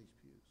sitting in these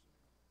pews.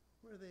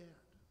 Where are they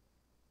at?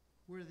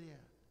 Where are they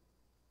at?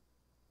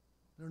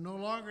 They're no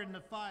longer in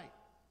the fight.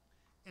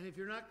 And if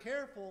you're not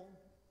careful,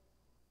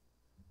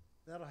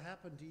 that'll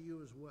happen to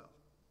you as well.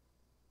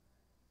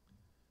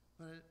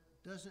 But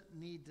it doesn't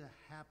need to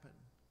happen.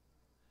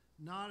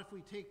 Not if we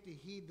take to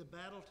heed the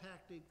battle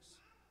tactics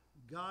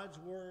God's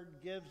Word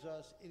gives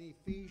us in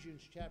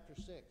Ephesians chapter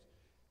 6.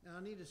 Now,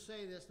 I need to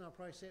say this, and I'll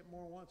probably say it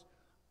more than once.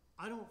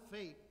 I don't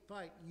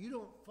fight. You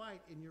don't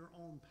fight in your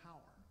own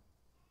power.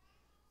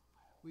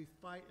 We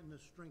fight in the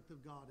strength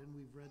of God, and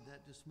we've read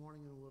that this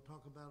morning, and we'll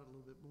talk about it a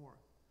little bit more.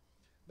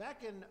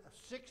 Back in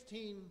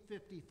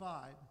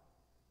 1655,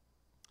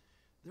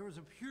 there was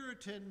a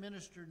Puritan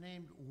minister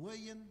named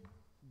William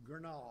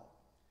Gurnall,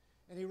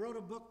 and he wrote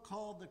a book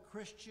called The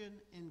Christian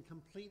in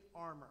Complete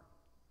Armor.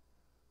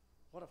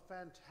 What a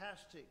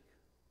fantastic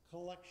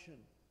collection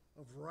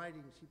of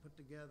writings he put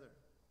together.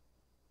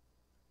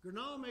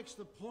 Gurnall makes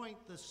the point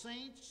the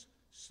saints'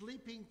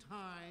 sleeping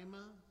time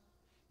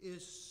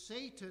is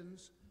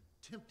Satan's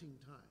tempting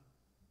time.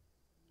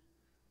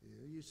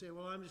 You say,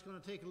 well, I'm just going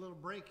to take a little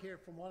break here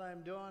from what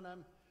I'm doing.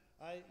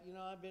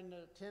 I've been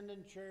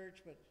attending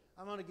church, but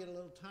I'm going to get a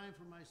little time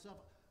for myself.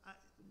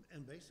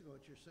 And basically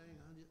what you're saying,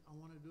 I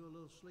want to do a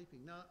little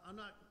sleeping. Now, I'm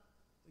not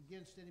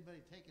against anybody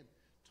taking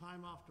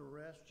time off to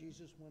rest.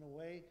 Jesus went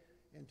away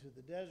into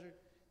the desert,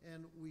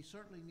 and we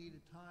certainly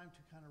needed time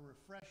to kind of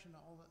refresh and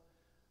all that.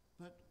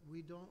 But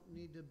we don't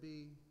need to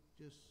be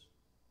just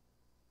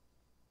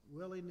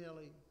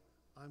willy-nilly,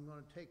 I'm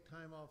going to take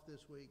time off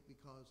this week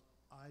because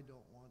I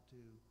don't want to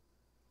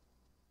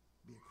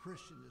be a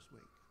Christian this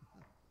week,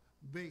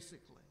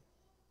 basically.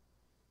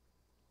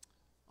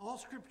 All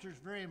Scripture is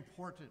very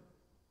important.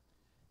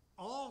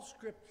 All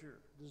Scripture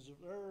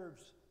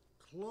deserves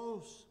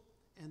close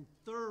and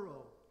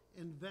thorough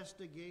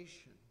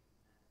investigation.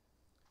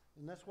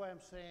 And that's why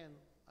I'm saying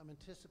I'm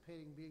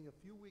anticipating being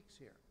a few weeks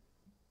here.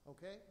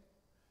 Okay?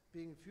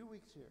 Being a few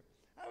weeks here.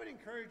 I would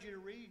encourage you to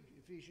read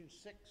Ephesians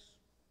 6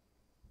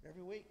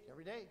 every week,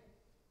 every day.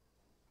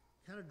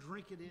 Kind of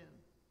drink it in.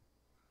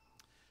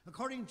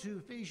 According to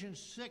Ephesians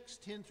 6,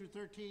 10 through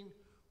 13,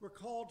 we're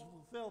called to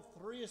fulfill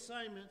 3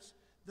 assignments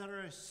that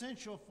are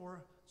essential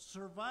for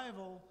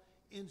survival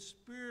in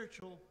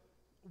spiritual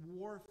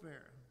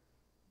warfare.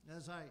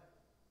 As I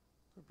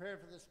prepare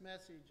for this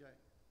message,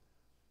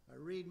 I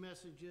read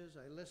messages,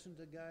 I listen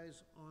to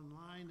guys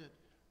online that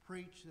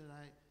preach that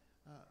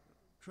I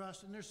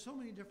trust, and there's so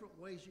many different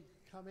ways you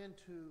can come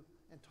into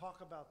and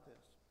talk about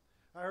this.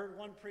 I heard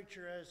one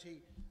preacher, as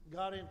he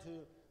got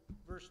into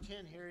verse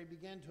 10 here, he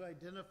began to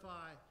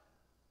identify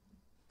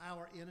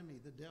our enemy,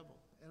 the devil.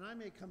 And I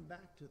may come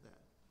back to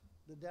that,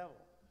 the devil.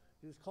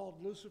 He was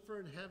called Lucifer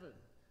in heaven.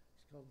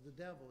 He's called the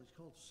devil. He's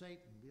called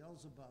Satan,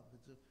 Beelzebub.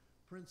 It's the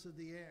prince of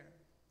the air.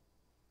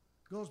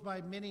 Goes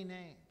by many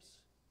names.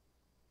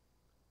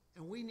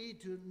 And we need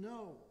to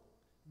know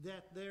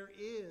that there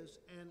is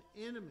an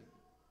enemy.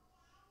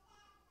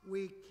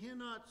 We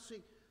cannot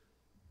see.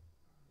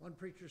 One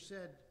preacher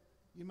said,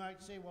 you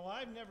might say, well,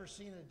 I've never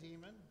seen a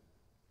demon.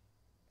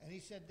 And he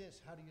said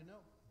this, how do you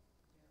know?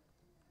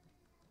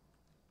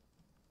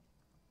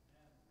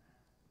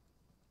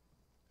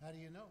 How do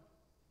you know?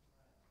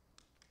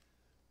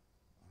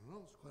 I don't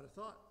know, it's quite a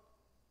thought.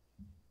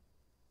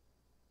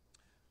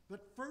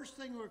 But first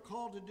thing we're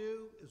called to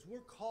do is we're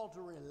called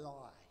to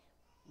rely.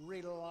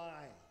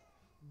 Rely.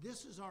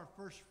 This is our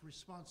first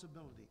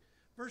responsibility.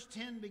 Verse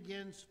 10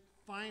 begins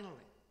finally.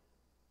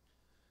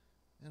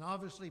 And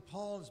obviously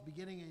Paul is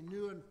beginning a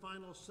new and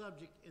final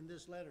subject in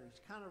this letter.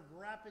 He's kind of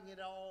wrapping it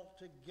all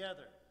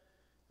together.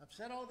 I've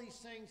said all these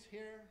things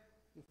here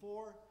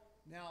before.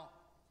 Now,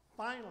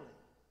 finally,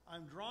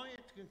 I'm drawing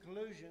it to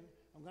conclusion.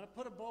 I'm going to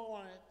put a bow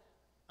on it.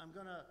 I'm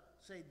going to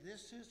say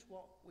this is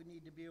what we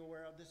need to be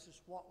aware of. This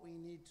is what we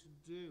need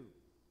to do.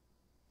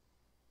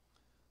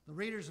 The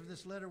readers of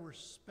this letter were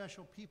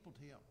special people to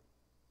him.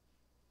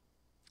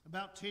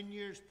 About 10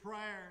 years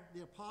prior,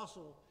 the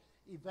apostle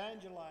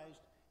evangelized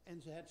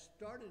and had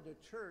started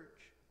a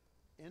church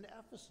in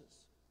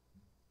Ephesus.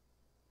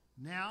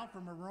 Now,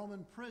 from a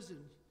Roman prison,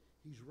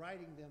 he's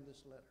writing them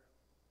this letter.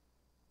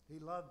 He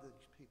loved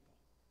these people.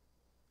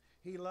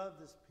 He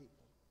loved this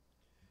people.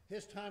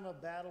 His time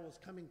of battle was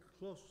coming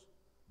close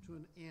to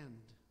an end.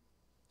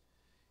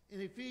 In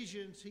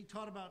Ephesians, he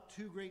taught about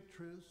 2 great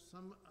truths.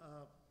 Some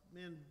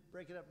men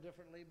break it up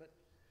differently, but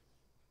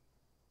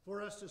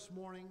for us this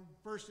morning,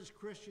 first as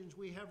Christians,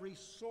 we have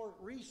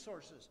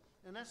resources.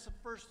 And that's the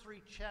first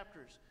 3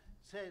 chapters.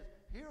 It says,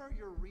 here are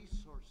your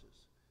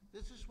resources.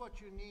 This is what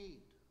you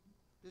need.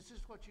 This is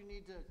what you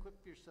need to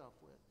equip yourself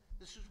with.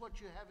 This is what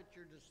you have at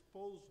your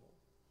disposal.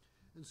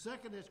 And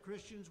second, as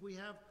Christians, we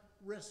have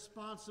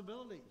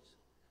responsibilities.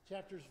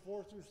 Chapters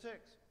 4 through 6.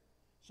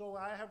 So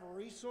I have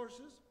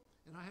resources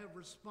and I have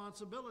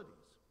responsibilities.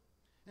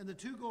 And the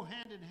two go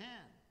hand in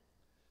hand.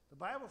 The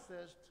Bible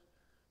says,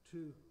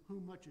 to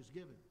whom much is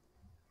given,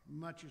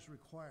 much is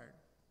required.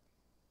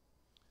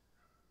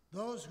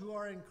 Those who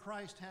are in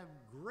Christ have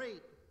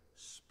great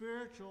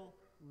spiritual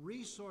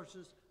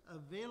resources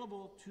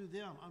available to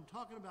them. I'm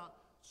talking about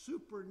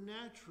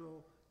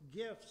supernatural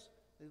gifts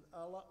that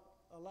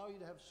allow you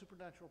to have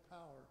supernatural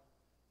power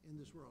in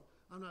this world.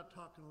 I'm not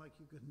talking like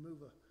you could move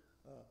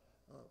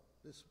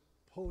this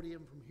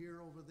podium from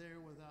here over there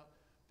without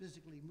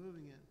physically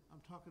moving it.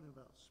 I'm talking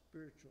about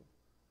spiritual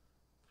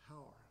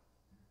power.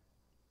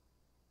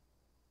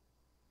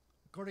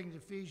 According to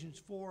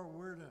Ephesians 4,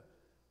 we're to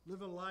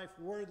live a life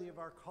worthy of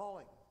our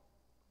calling.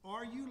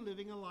 Are you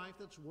living a life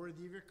that's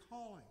worthy of your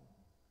calling?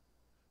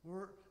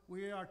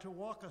 We are to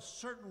walk a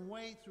certain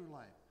way through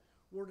life.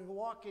 We're to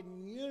walk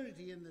in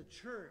unity in the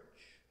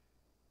church.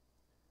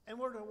 And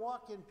we're to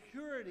walk in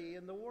purity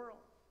in the world.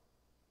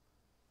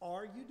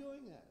 Are you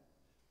doing that?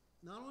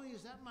 Not only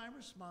is that my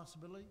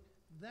responsibility,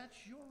 that's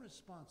your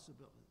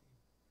responsibility.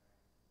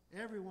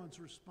 Everyone's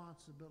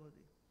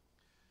responsibility.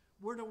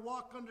 We're to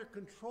walk under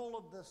control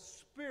of the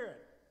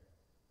Spirit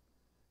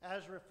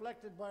as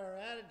reflected by our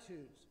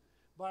attitudes,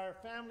 by our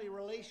family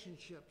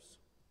relationships,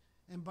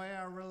 and by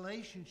our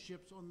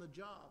relationships on the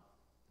job.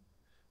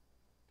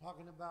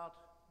 Talking about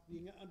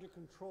being under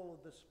control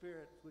of the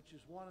Spirit, which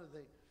is one of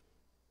the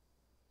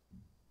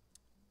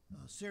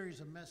series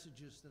of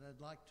messages that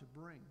I'd like to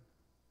bring.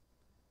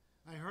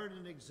 I heard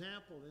an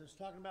example, and it's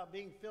talking about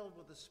being filled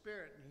with the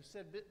Spirit. And he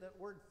said that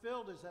word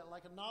filled is that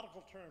like a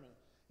nautical term.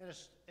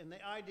 And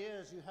the idea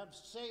is you have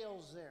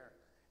sails there,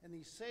 and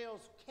these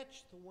sails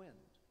catch the wind,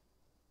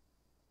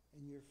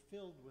 and you're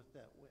filled with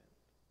that wind.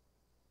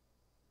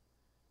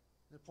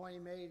 The point he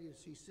made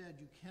is he said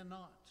you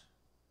cannot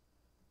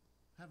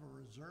have a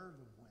reserve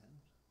of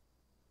wind,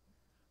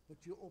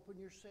 but you open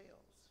your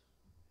sails,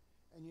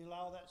 and you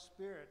allow that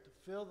Spirit to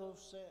fill those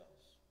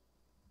cells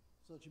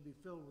so that you be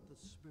filled with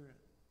the Spirit.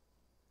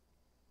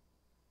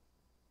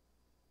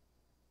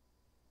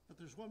 But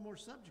there's one more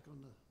subject on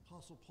the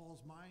Apostle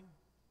Paul's mind.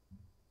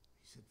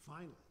 He said,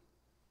 finally.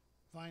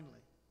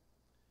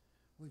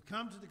 We've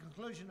come to the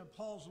conclusion of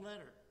Paul's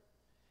letter.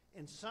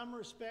 In some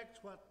respects,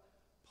 what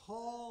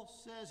Paul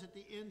says at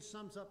the end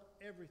sums up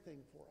everything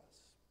for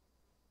us.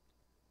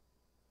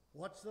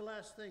 What's the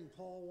last thing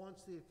Paul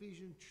wants the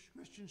Ephesian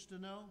Christians to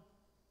know?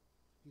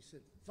 He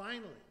said,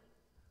 finally,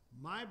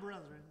 my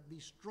brethren, be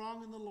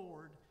strong in the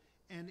Lord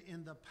and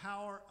in the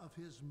power of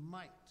his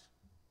might.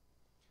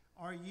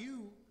 Are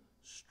you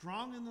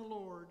strong in the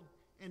Lord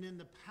and in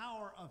the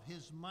power of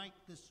his might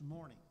this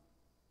morning?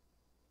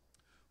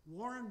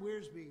 Warren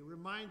Wiersbe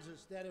reminds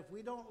us that if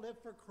we don't live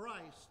for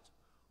Christ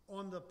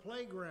on the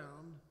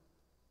playground,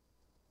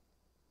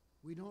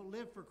 we don't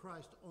live for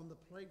Christ on the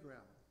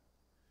playground,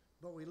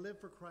 but we live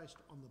for Christ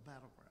on the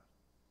battleground.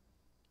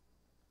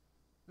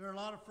 There are a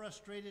lot of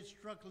frustrated,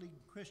 struggling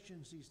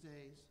Christians these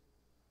days.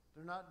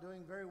 They're not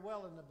doing very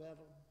well in the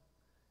battle,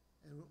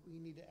 and we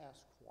need to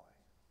ask why.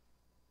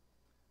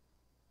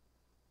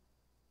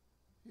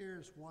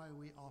 Here's why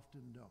we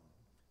often don't.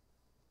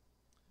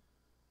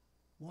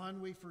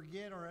 One, we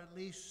forget or at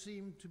least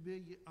seem to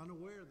be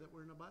unaware that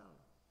we're in a battle.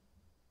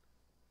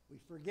 We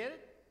forget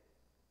it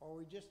or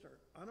we just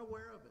are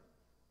unaware of it.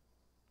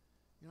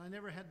 You know, I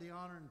never had the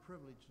honor and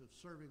privilege of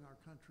serving our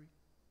country.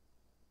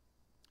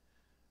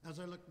 As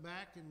I look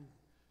back and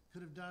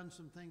could have done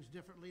some things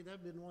differently, that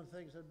would been one of the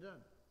things I've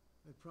done.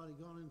 I've probably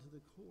gone into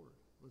the Corps,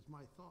 was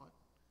my thought.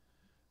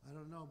 I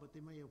don't know, but they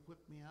may have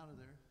whipped me out of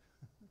there.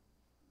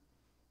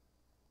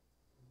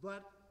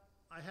 But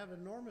I have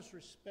enormous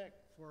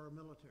respect for our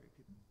military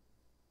people.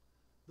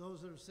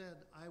 Those that have said,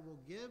 I will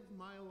give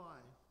my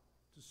life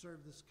to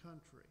serve this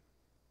country.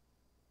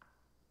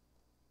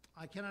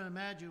 I cannot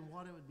imagine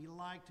what it would be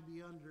like to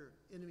be under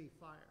enemy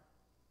fire.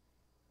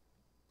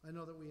 I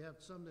know that we have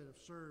some that have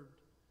served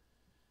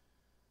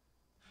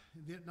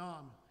in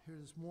Vietnam here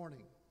this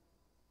morning.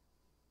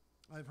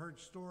 I've heard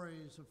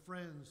stories of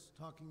friends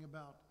talking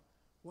about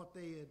what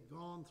they had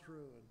gone through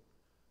and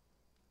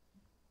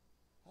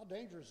how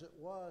dangerous it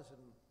was and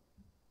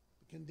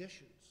the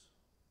conditions.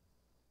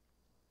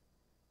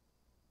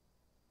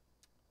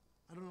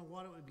 I don't know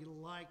what it would be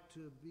like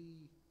to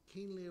be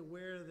keenly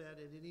aware that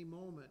at any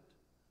moment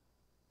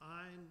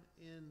I'm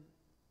in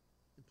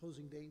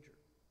imposing danger.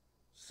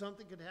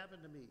 Something could happen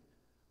to me.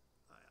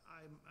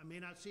 I may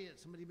not see it.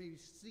 Somebody may be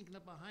sneaking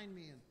up behind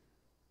me and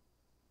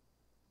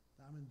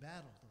I'm in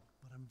battle,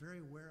 but I'm very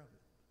aware of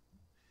it.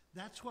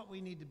 That's what we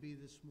need to be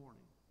this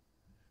morning.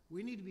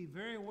 We need to be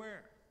very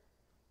aware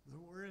that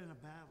we're in a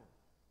battle.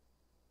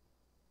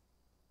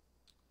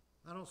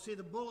 I don't see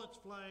the bullets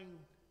flying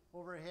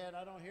overhead.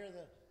 I don't hear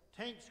the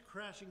tanks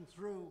crashing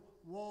through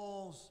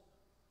walls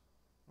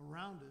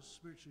around us,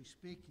 spiritually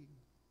speaking.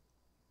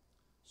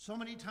 So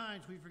many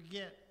times we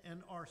forget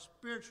and are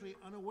spiritually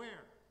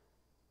unaware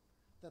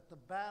that the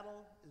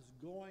battle is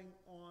going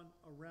on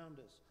around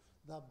us.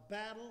 The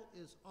battle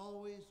is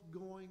always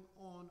going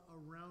on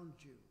around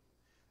you.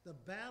 The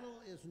battle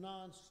is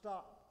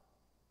nonstop.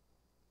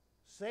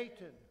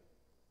 Satan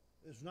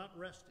is not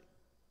resting.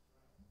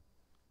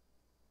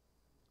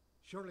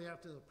 Shortly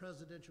after the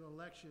presidential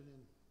election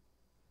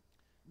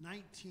in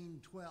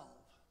 1912,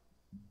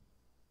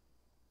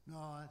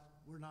 no,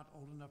 we're not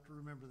old enough to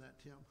remember that,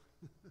 Tim.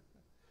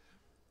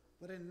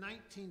 But in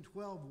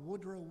 1912,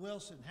 Woodrow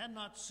Wilson had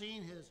not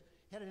seen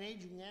had an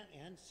aging aunt, he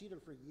hadn't seen her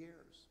for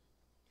years.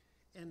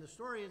 And the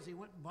story is he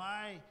went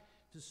by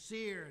to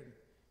see her,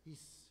 and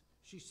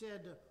she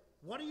said,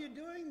 "What are you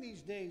doing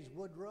these days,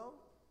 Woodrow?"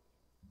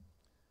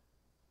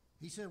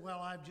 He said, "Well,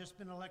 I've just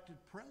been elected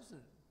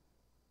president."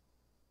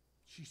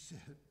 She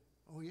said,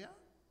 "Oh yeah?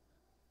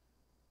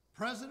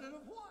 President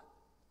of what?"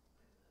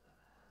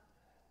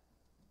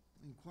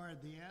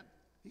 Inquired the aunt.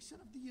 He said,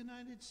 "Of the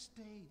United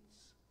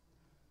States."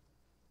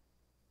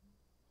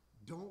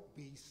 "Don't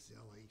be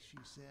silly," she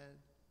said.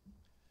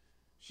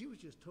 She was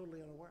just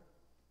totally unaware.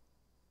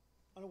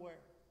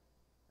 Unaware.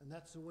 And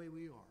that's the way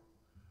we are.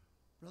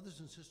 Brothers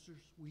and sisters,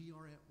 we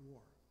are at war.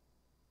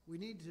 We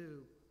need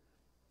to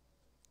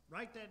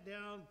write that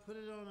down, put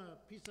it on a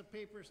piece of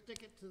paper,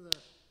 stick it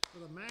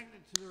with a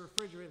magnet to the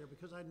refrigerator,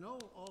 because I know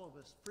all of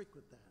us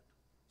frequent that.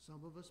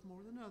 Some of us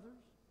more than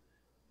others.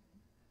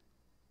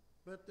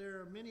 But there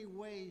are many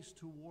ways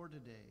to war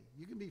today.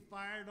 You can be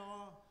fired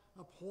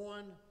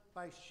upon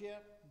by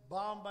ship,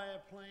 bombed by a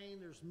plane.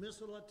 There's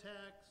missile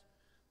attacks.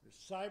 There's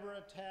cyber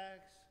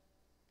attacks.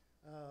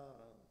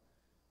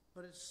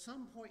 But at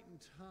some point in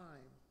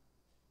time,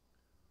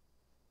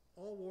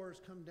 all wars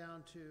come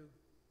down to,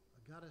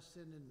 I got to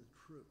send in the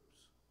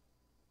troops.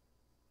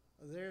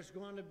 There's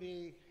going to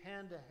be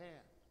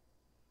hand-to-hand.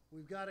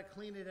 We've got to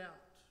clean it out.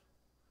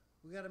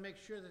 We've got to make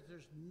sure that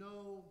there's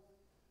no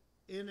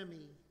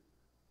enemy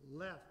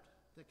left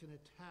that can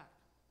attack.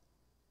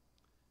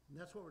 And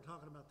that's what we're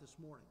talking about this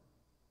morning.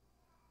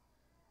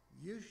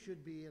 You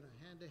should be in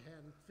a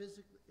hand-to-hand,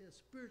 physically,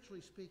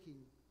 spiritually speaking,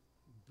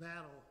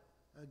 battle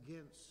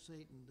against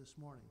Satan this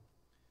morning.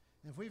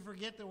 And if we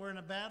forget that we're in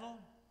a battle,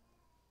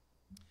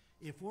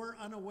 if we're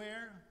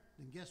unaware,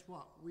 then guess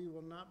what? We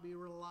will not be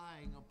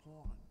relying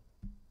upon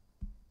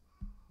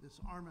this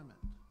armament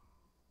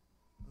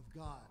of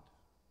God.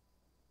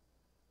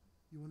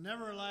 You will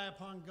never rely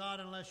upon God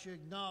unless you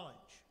acknowledge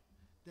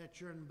that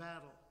you're in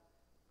battle.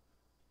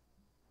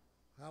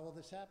 How will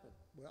this happen?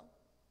 Well,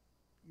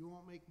 you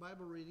won't make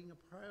Bible reading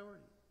a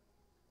priority.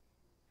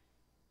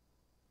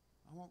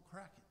 I won't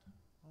crack it.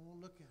 I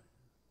won't look at it.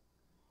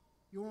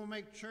 You won't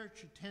make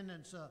church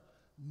attendance a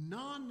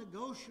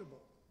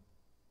non-negotiable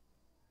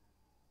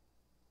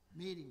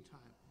meeting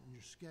time in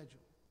your schedule.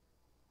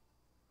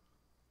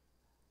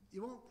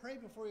 You won't pray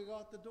before you go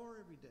out the door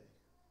every day.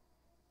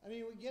 I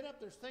mean, we get up,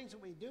 there's things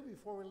that we do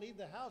before we leave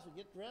the house. We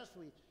get dressed,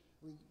 we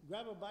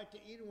grab a bite to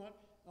eat and what,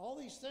 all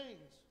these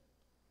things.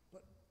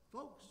 But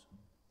folks,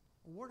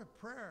 a word of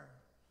prayer,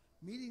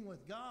 meeting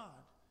with God,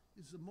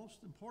 is the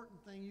most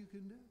important thing you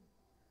can do.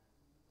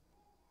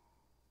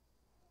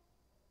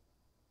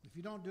 If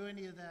you don't do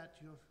any of that,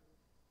 you're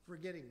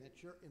forgetting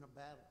that you're in a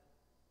battle.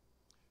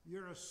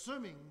 You're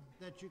assuming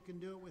that you can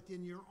do it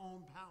within your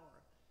own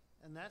power.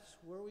 And that's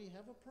where we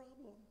have a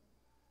problem.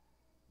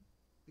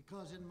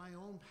 Because in my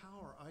own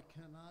power, I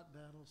cannot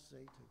battle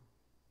Satan.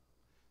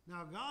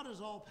 Now, God is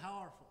all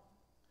powerful.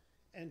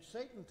 And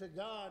Satan to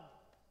God,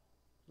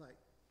 like,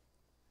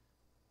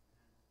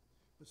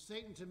 but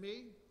Satan to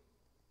me,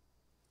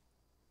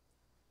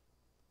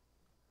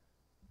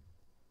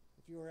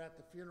 if you were at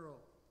the funeral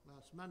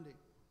last Monday,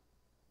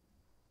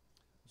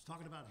 I was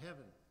talking about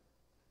heaven.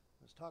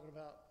 I was talking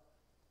about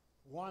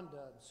Wanda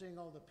and seeing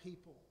all the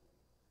people.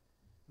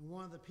 And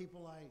one of the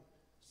people I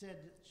said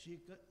that she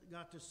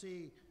got to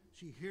see,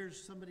 she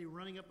hears somebody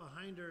running up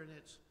behind her, and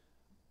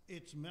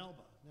it's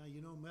Melba. Now,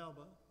 you know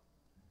Melba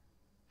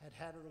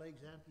had her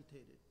legs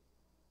amputated.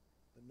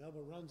 But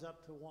Melba runs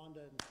up to Wanda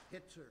and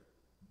hits her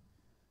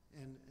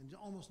and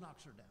almost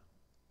knocks her down.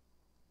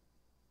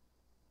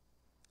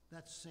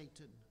 That's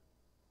Satan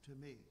to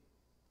me.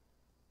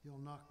 He'll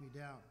knock me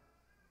down.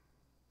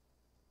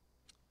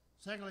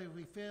 Secondly,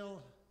 we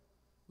fail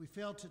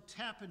to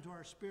tap into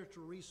our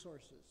spiritual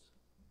resources.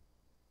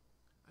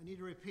 I need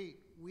to repeat,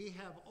 we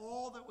have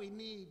all that we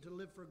need to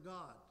live for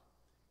God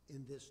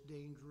in this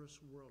dangerous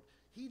world.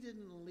 He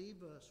didn't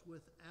leave us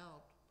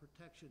without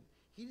protection.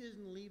 He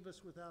didn't leave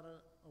us without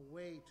a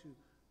way to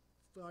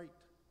fight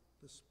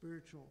the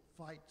spiritual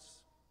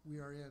fights we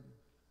are in.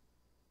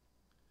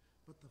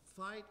 But the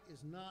fight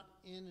is not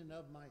in and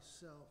of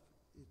myself,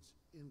 it's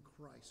in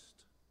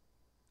Christ.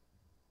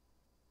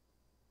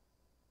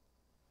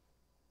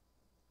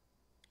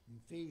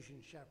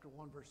 Ephesians chapter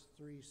 1 verse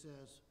 3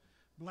 says,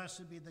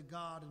 "Blessed be the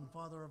God and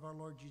Father of our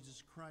Lord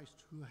Jesus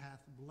Christ, who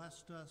hath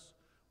blessed us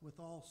with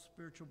all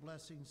spiritual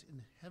blessings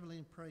in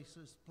heavenly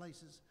places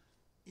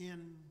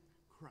in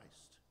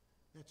Christ."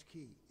 That's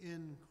key,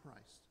 in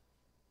Christ.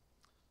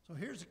 So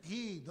here's the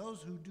key.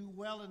 Those who do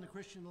well in the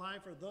Christian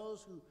life are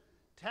those who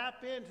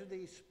tap into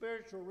these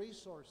spiritual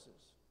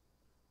resources.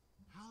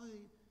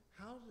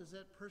 How does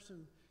that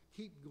person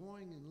keep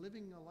going and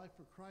living a life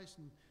for Christ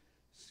and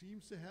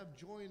seems to have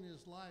joy in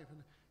his life?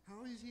 And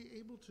how is he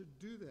able to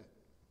do that?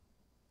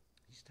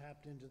 He's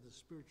tapped into the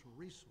spiritual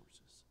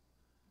resources.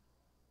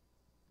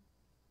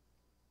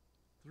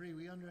 3,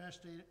 we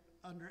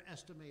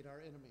underestimate our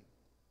enemy.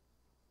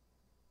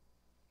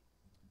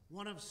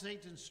 One of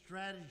Satan's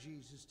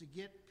strategies is to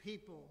get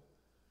people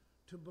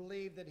to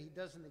believe that he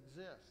doesn't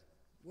exist.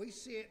 We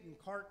see it in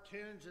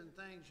cartoons and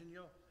things, and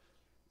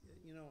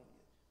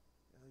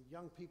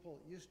young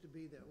people, it used to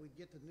be that we'd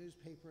get the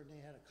newspaper and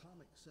they had a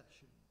comic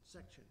section.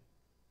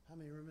 How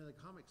many remember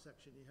the comic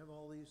section? You have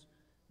all these,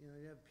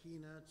 you have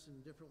Peanuts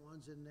and different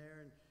ones in there,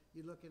 and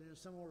you look at it, and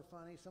some were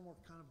funny, some were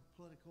kind of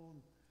political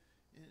and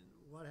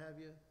what have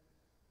you.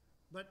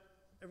 But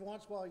every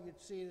once in a while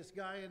you'd see this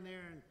guy in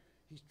there, and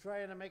he's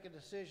trying to make a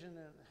decision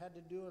that had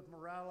to do with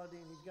morality,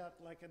 and he's got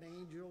like an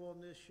angel on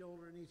this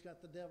shoulder, and he's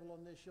got the devil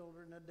on this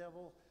shoulder, and the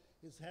devil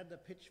has had the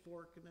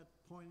pitchfork and the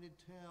pointed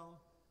tail.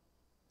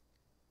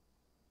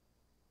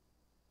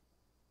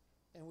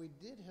 And we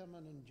did him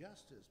an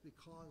injustice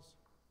because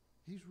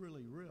he's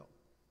really real.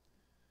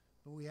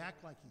 But we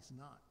act like he's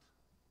not.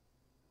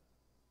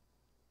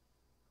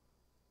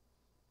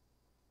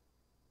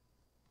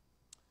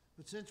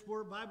 But since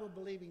we're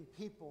Bible-believing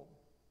people,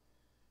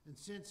 and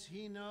since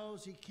he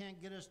knows he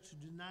can't get us to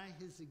deny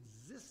his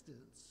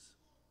existence,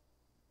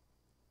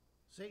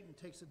 Satan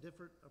takes a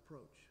different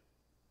approach.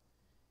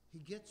 He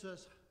gets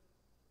us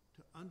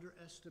to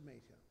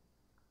underestimate him.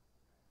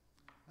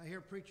 I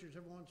hear preachers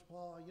every once in a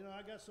while,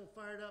 I got so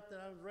fired up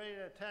that I was ready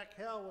to attack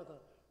hell with a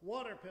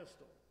water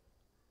pistol.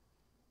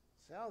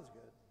 Sounds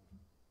good.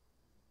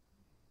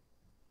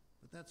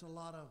 But that's a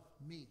lot of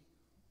me.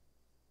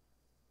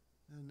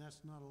 And that's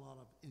not a lot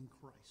of in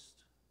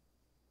Christ.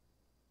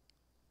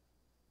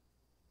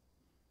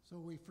 So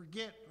we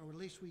forget, or at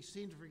least we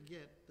seem to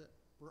forget, that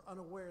we're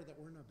unaware that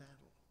we're in a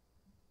battle.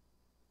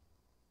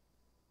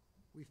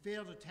 We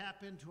fail to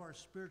tap into our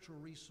spiritual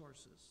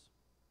resources.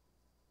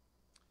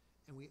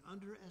 and we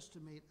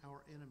underestimate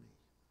our enemy.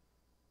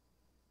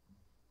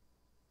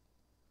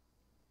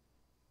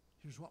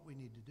 Here's what we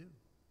need to do.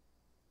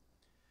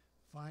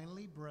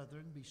 Finally,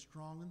 brethren, be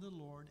strong in the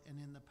Lord and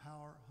in the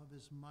power of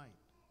his might.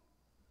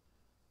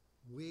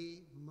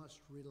 We must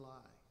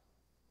rely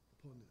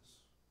upon this.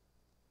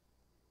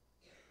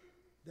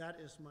 That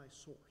is my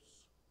source.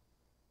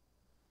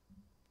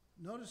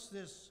 Notice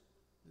this,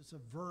 it's a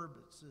verb.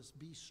 It says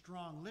be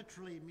strong.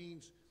 Literally it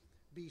means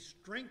be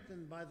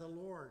strengthened by the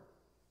Lord.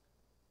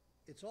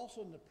 It's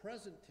also in the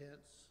present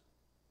tense,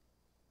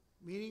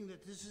 meaning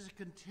that this is a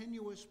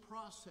continuous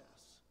process.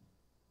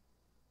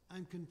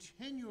 I'm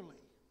continually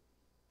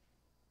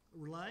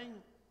relying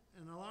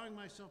and allowing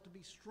myself to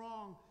be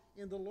strong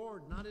in the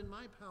Lord, not in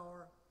my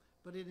power,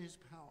 but in his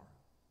power.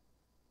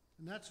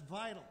 And that's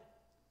vital,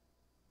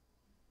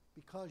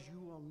 because you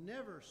will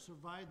never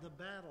survive the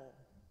battle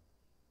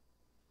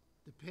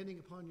depending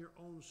upon your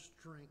own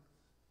strength.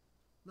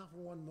 Not for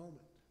one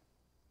moment.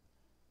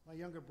 My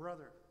younger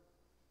brother,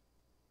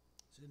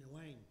 Sidney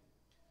Wayne,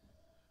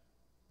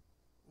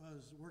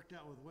 was worked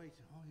out with weight.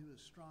 Oh, he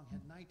was strong,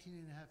 had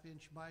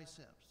 19.5-inch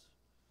biceps.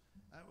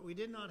 We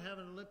did not have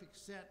an Olympic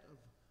set of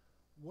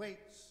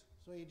weights,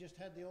 so he just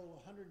had the old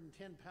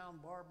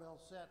 110-pound barbell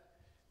set.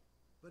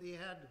 But he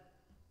had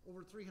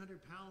over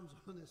 300 pounds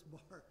on this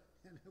bar,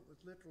 and it was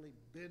literally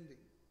bending.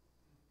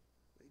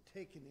 They'd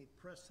take and they'd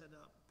press it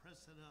up,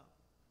 press it up.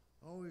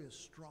 Oh, he was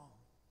strong.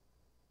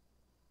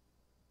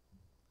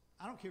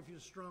 I don't care if you're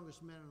the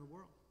strongest man in the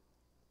world.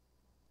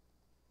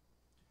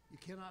 You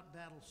cannot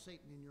battle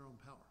Satan in your own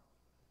power.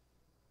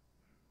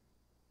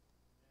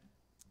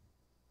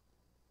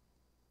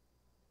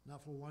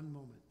 Not for one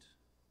moment.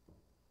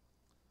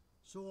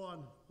 So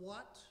on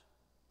what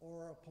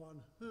or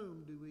upon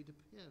whom do we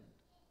depend?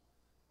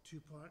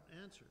 Two-part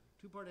answer.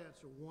 Two-part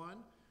answer. One,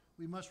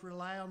 we must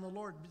rely on the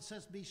Lord. It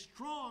says be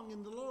strong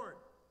in the Lord.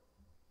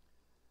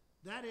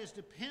 That is,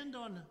 depend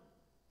on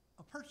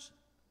a person,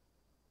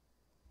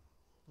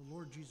 the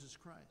Lord Jesus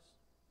Christ.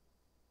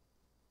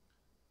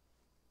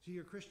 See,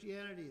 your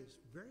Christianity is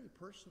very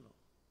personal.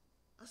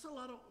 That's a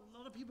lot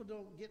of people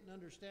don't get and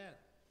understand.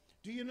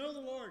 Do you know the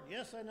Lord?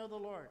 Yes, I know the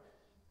Lord.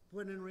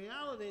 When in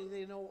reality,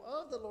 they know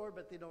of the Lord,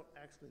 but they don't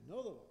actually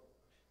know the Lord.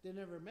 They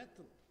never met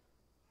the Lord.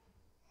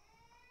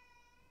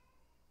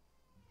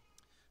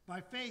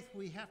 By faith,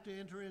 we have to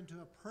enter into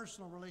a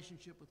personal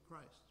relationship with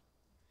Christ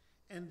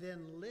and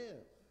then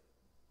live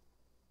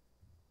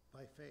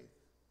by faith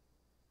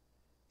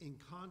in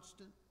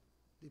constant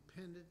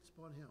dependence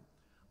upon him.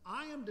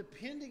 I am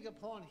depending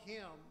upon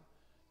him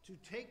to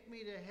take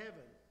me to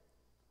heaven.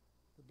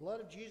 The blood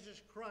of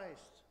Jesus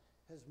Christ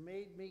has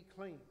made me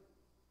clean.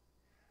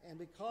 And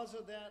because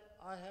of that,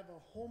 I have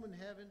a home in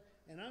heaven,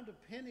 and I'm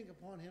depending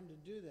upon him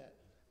to do that.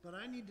 But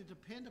I need to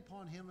depend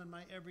upon him in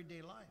my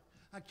everyday life.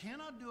 I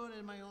cannot do it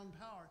in my own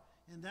power,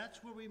 and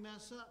that's where we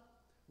mess up.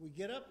 We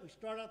get up, we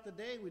start out the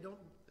day, we don't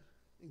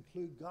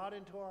include God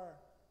into our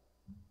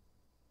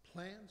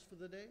plans for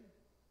the day.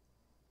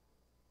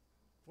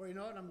 Before you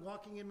know it, I'm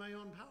walking in my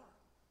own power.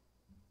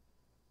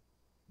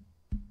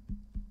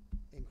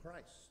 In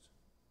Christ.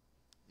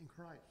 In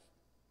Christ.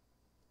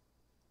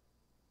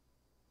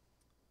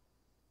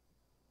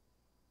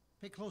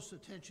 Pay close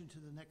attention to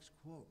the next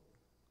quote.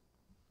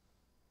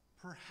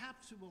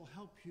 Perhaps it will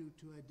help you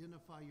to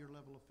identify your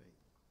level of faith.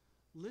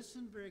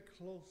 Listen very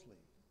closely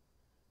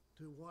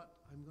to what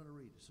I'm going to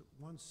read. It's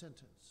one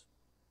sentence.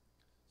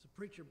 It's a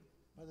preacher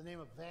by the name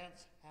of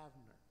Vance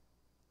Havner.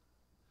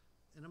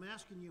 And I'm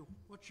asking you,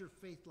 what's your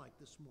faith like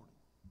this morning?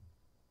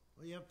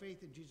 Well, you have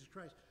faith in Jesus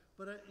Christ,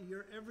 but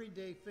your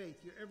everyday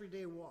faith, your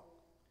everyday walk.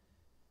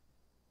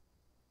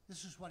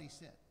 This is what he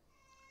said.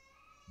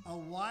 A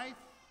wife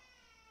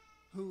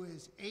who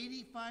is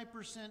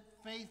 85%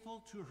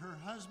 faithful to her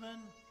husband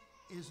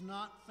is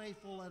not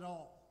faithful at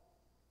all.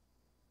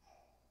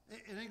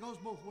 And it goes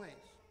both ways.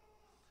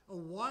 A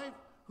wife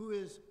who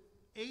is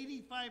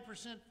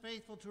 85%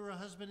 faithful to her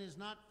husband is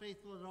not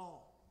faithful at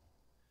all.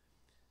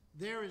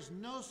 There is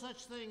no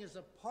such thing as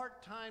a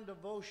part-time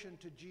devotion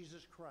to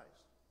Jesus Christ.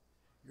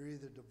 You're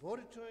either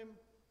devoted to him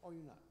or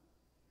you're not.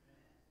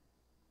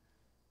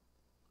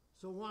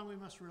 So one, we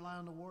must rely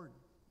on the Word.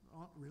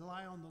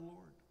 Rely on the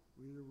Lord.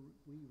 We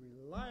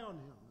rely on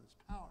him, his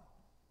power.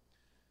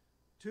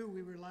 Two,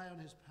 we rely on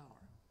his power.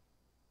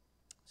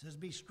 It says,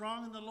 be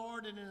strong in the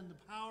Lord and in the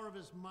power of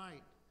his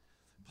might.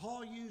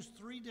 Paul used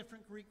three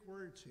different Greek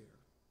words here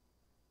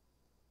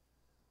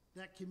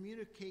that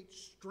communicate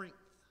strength.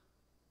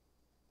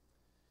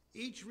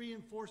 Each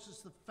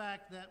reinforces the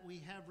fact that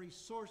we have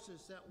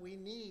resources that we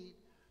need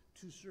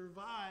to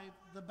survive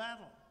the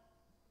battle.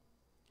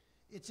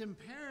 It's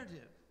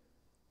imperative,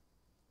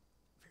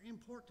 very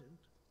important,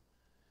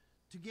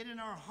 to get in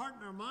our heart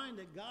and our mind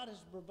that God has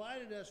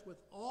provided us with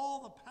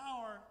all the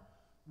power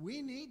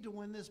we need to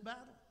win this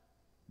battle.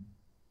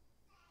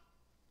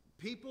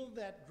 People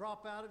that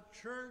drop out of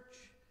church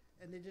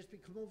and they just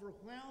become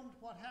overwhelmed,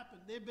 what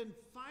happened? They've been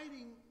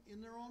fighting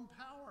in their own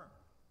power.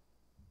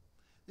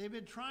 They've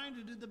been trying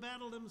to do the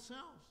battle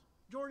themselves.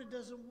 Jordan, it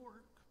doesn't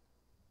work.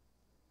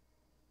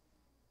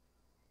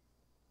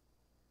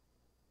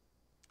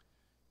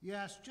 You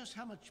ask just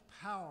how much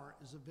power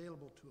is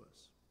available to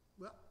us.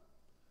 Well,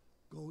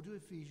 go to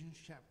Ephesians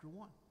chapter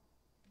 1.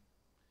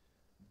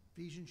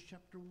 Ephesians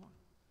chapter 1.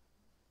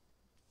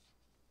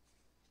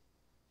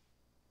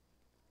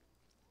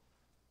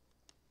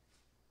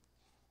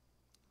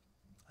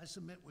 I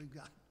submit we've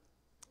got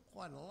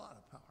quite a lot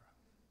of power.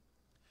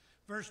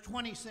 Verse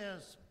 20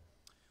 says,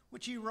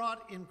 which he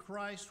wrought in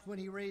Christ when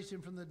he raised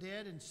him from the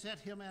dead and set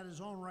him at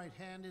his own right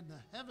hand in the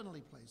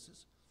heavenly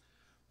places,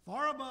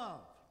 far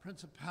above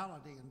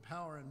principality and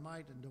power and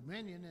might and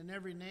dominion and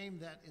every name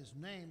that is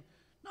named,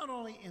 not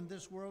only in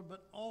this world,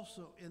 but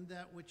also in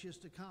that which is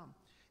to come,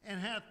 and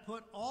hath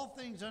put all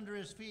things under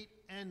his feet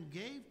and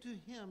gave to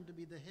him to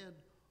be the head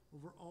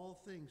over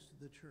all things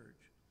to the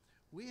church.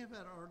 We have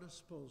at our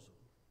disposal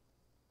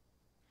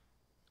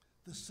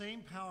the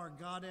same power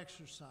God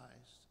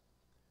exercised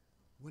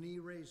when he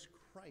raised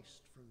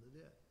Christ from the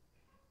dead.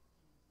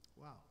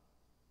 Wow.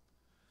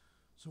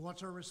 So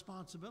what's our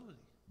responsibility?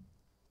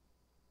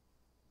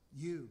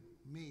 You,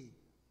 me,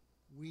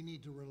 we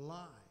need to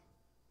rely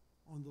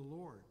on the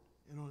Lord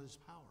and on his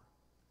power.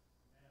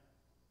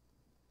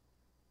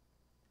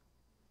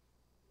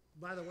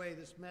 By the way,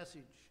 this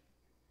message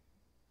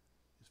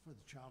is for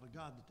the child of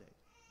God today.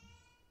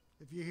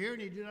 If you're here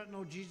and you do not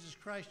know Jesus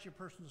Christ, your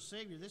personal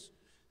Savior,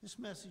 this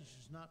message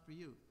is not for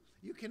you.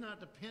 You cannot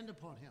depend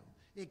upon him.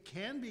 It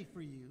can be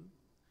for you.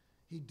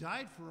 He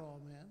died for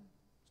all men.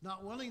 He's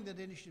not willing that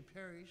any should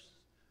perish,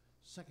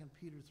 2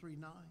 Peter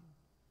 3:9,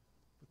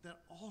 but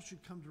that all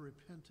should come to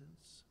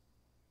repentance.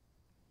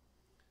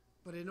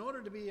 But in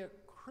order to be a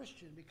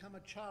Christian, become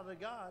a child of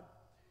God,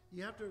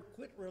 you have to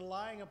quit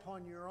relying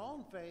upon your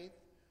own faith,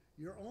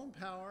 your own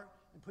power,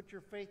 and put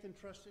your faith and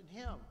trust in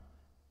him.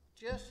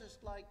 Just as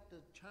like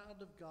the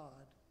child of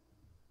God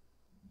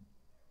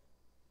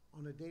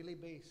on a daily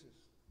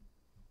basis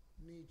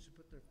needs to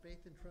put their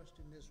faith and trust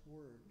in this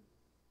word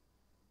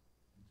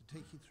to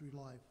take you through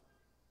life.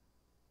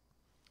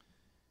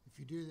 If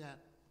you do that,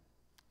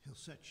 he'll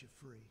set you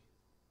free.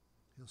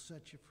 He'll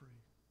set you free.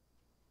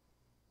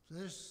 So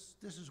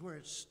this is where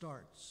it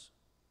starts.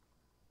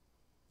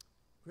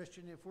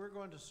 Christian, if we're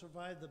going to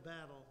survive the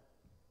battle,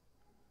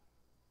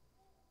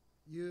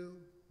 you,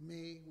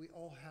 me, we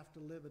all have to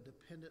live a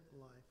dependent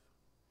life.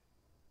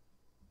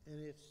 And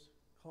it's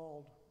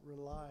called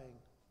relying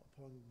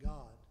upon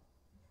God,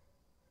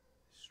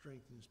 His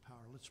strength and his power.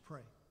 Let's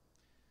pray.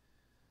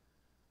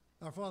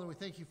 Our Father, we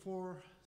thank you for